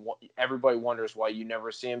dry, and everybody wonders why you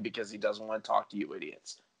never see him because he doesn't want to talk to you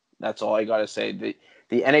idiots. That's all I got to say.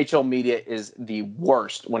 The NHL media is the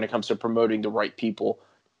worst when it comes to promoting the right people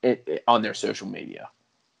on their social media.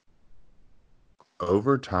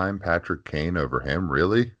 Overtime Patrick Kane over him,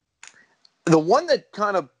 really? The one that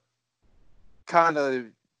kind of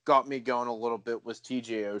got me going a little bit was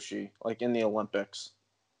TJ Oshie, like in the Olympics.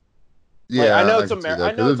 Yeah, like, I know I it's can see that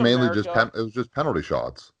I because know it it's was mainly America. it was just penalty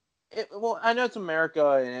shots. Well, I know it's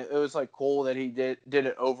America, and it was like cool that he did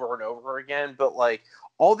it over and over again. But like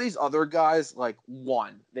all these other guys, like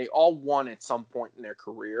won. They all won at some point in their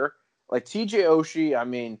career. Like TJ Oshie, I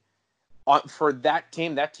mean, for that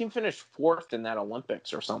team finished 4th in that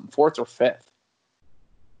Olympics or something, 4th or 5th.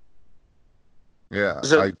 Yeah.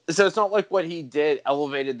 So it's not like what he did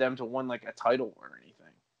elevated them to win like a title or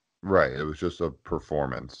anything. Right. It was just a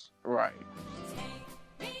performance. Right.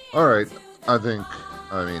 All right. I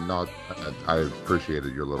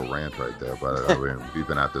appreciated your little rant right there, but we've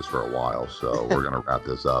been at this for a while, so we're going to wrap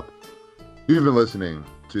this up. You've been listening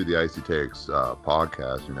to the Icy Takes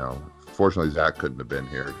podcast. Fortunately, Zach couldn't have been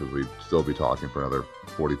here because we'd still be talking for another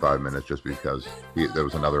 45 minutes just because there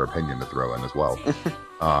was another opinion to throw in as well.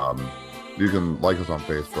 You can like us on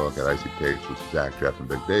Facebook at Icy Takes with Zach, Jeff, and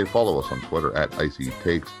Big Dave. Follow us on Twitter at Icy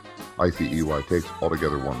Takes, ICEY Takes, all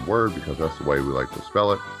together one word because that's the way we like to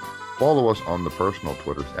spell it. Follow us on the personal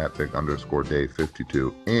Twitters at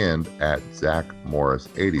Big_Dave52 and at Zach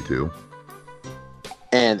Morris82.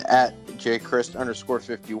 And at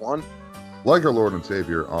JChrist_51. Like our Lord and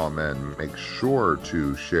Savior, amen. Make sure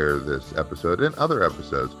to share this episode and other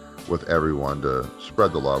episodes with everyone to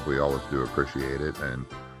spread the love. We always do appreciate it. And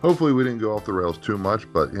hopefully we didn't go off the rails too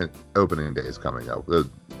much, but opening day is coming up.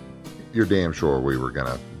 You're damn sure we were going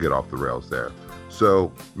to get off the rails there.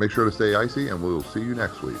 So make sure to stay icy, and we'll see you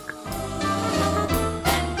next week.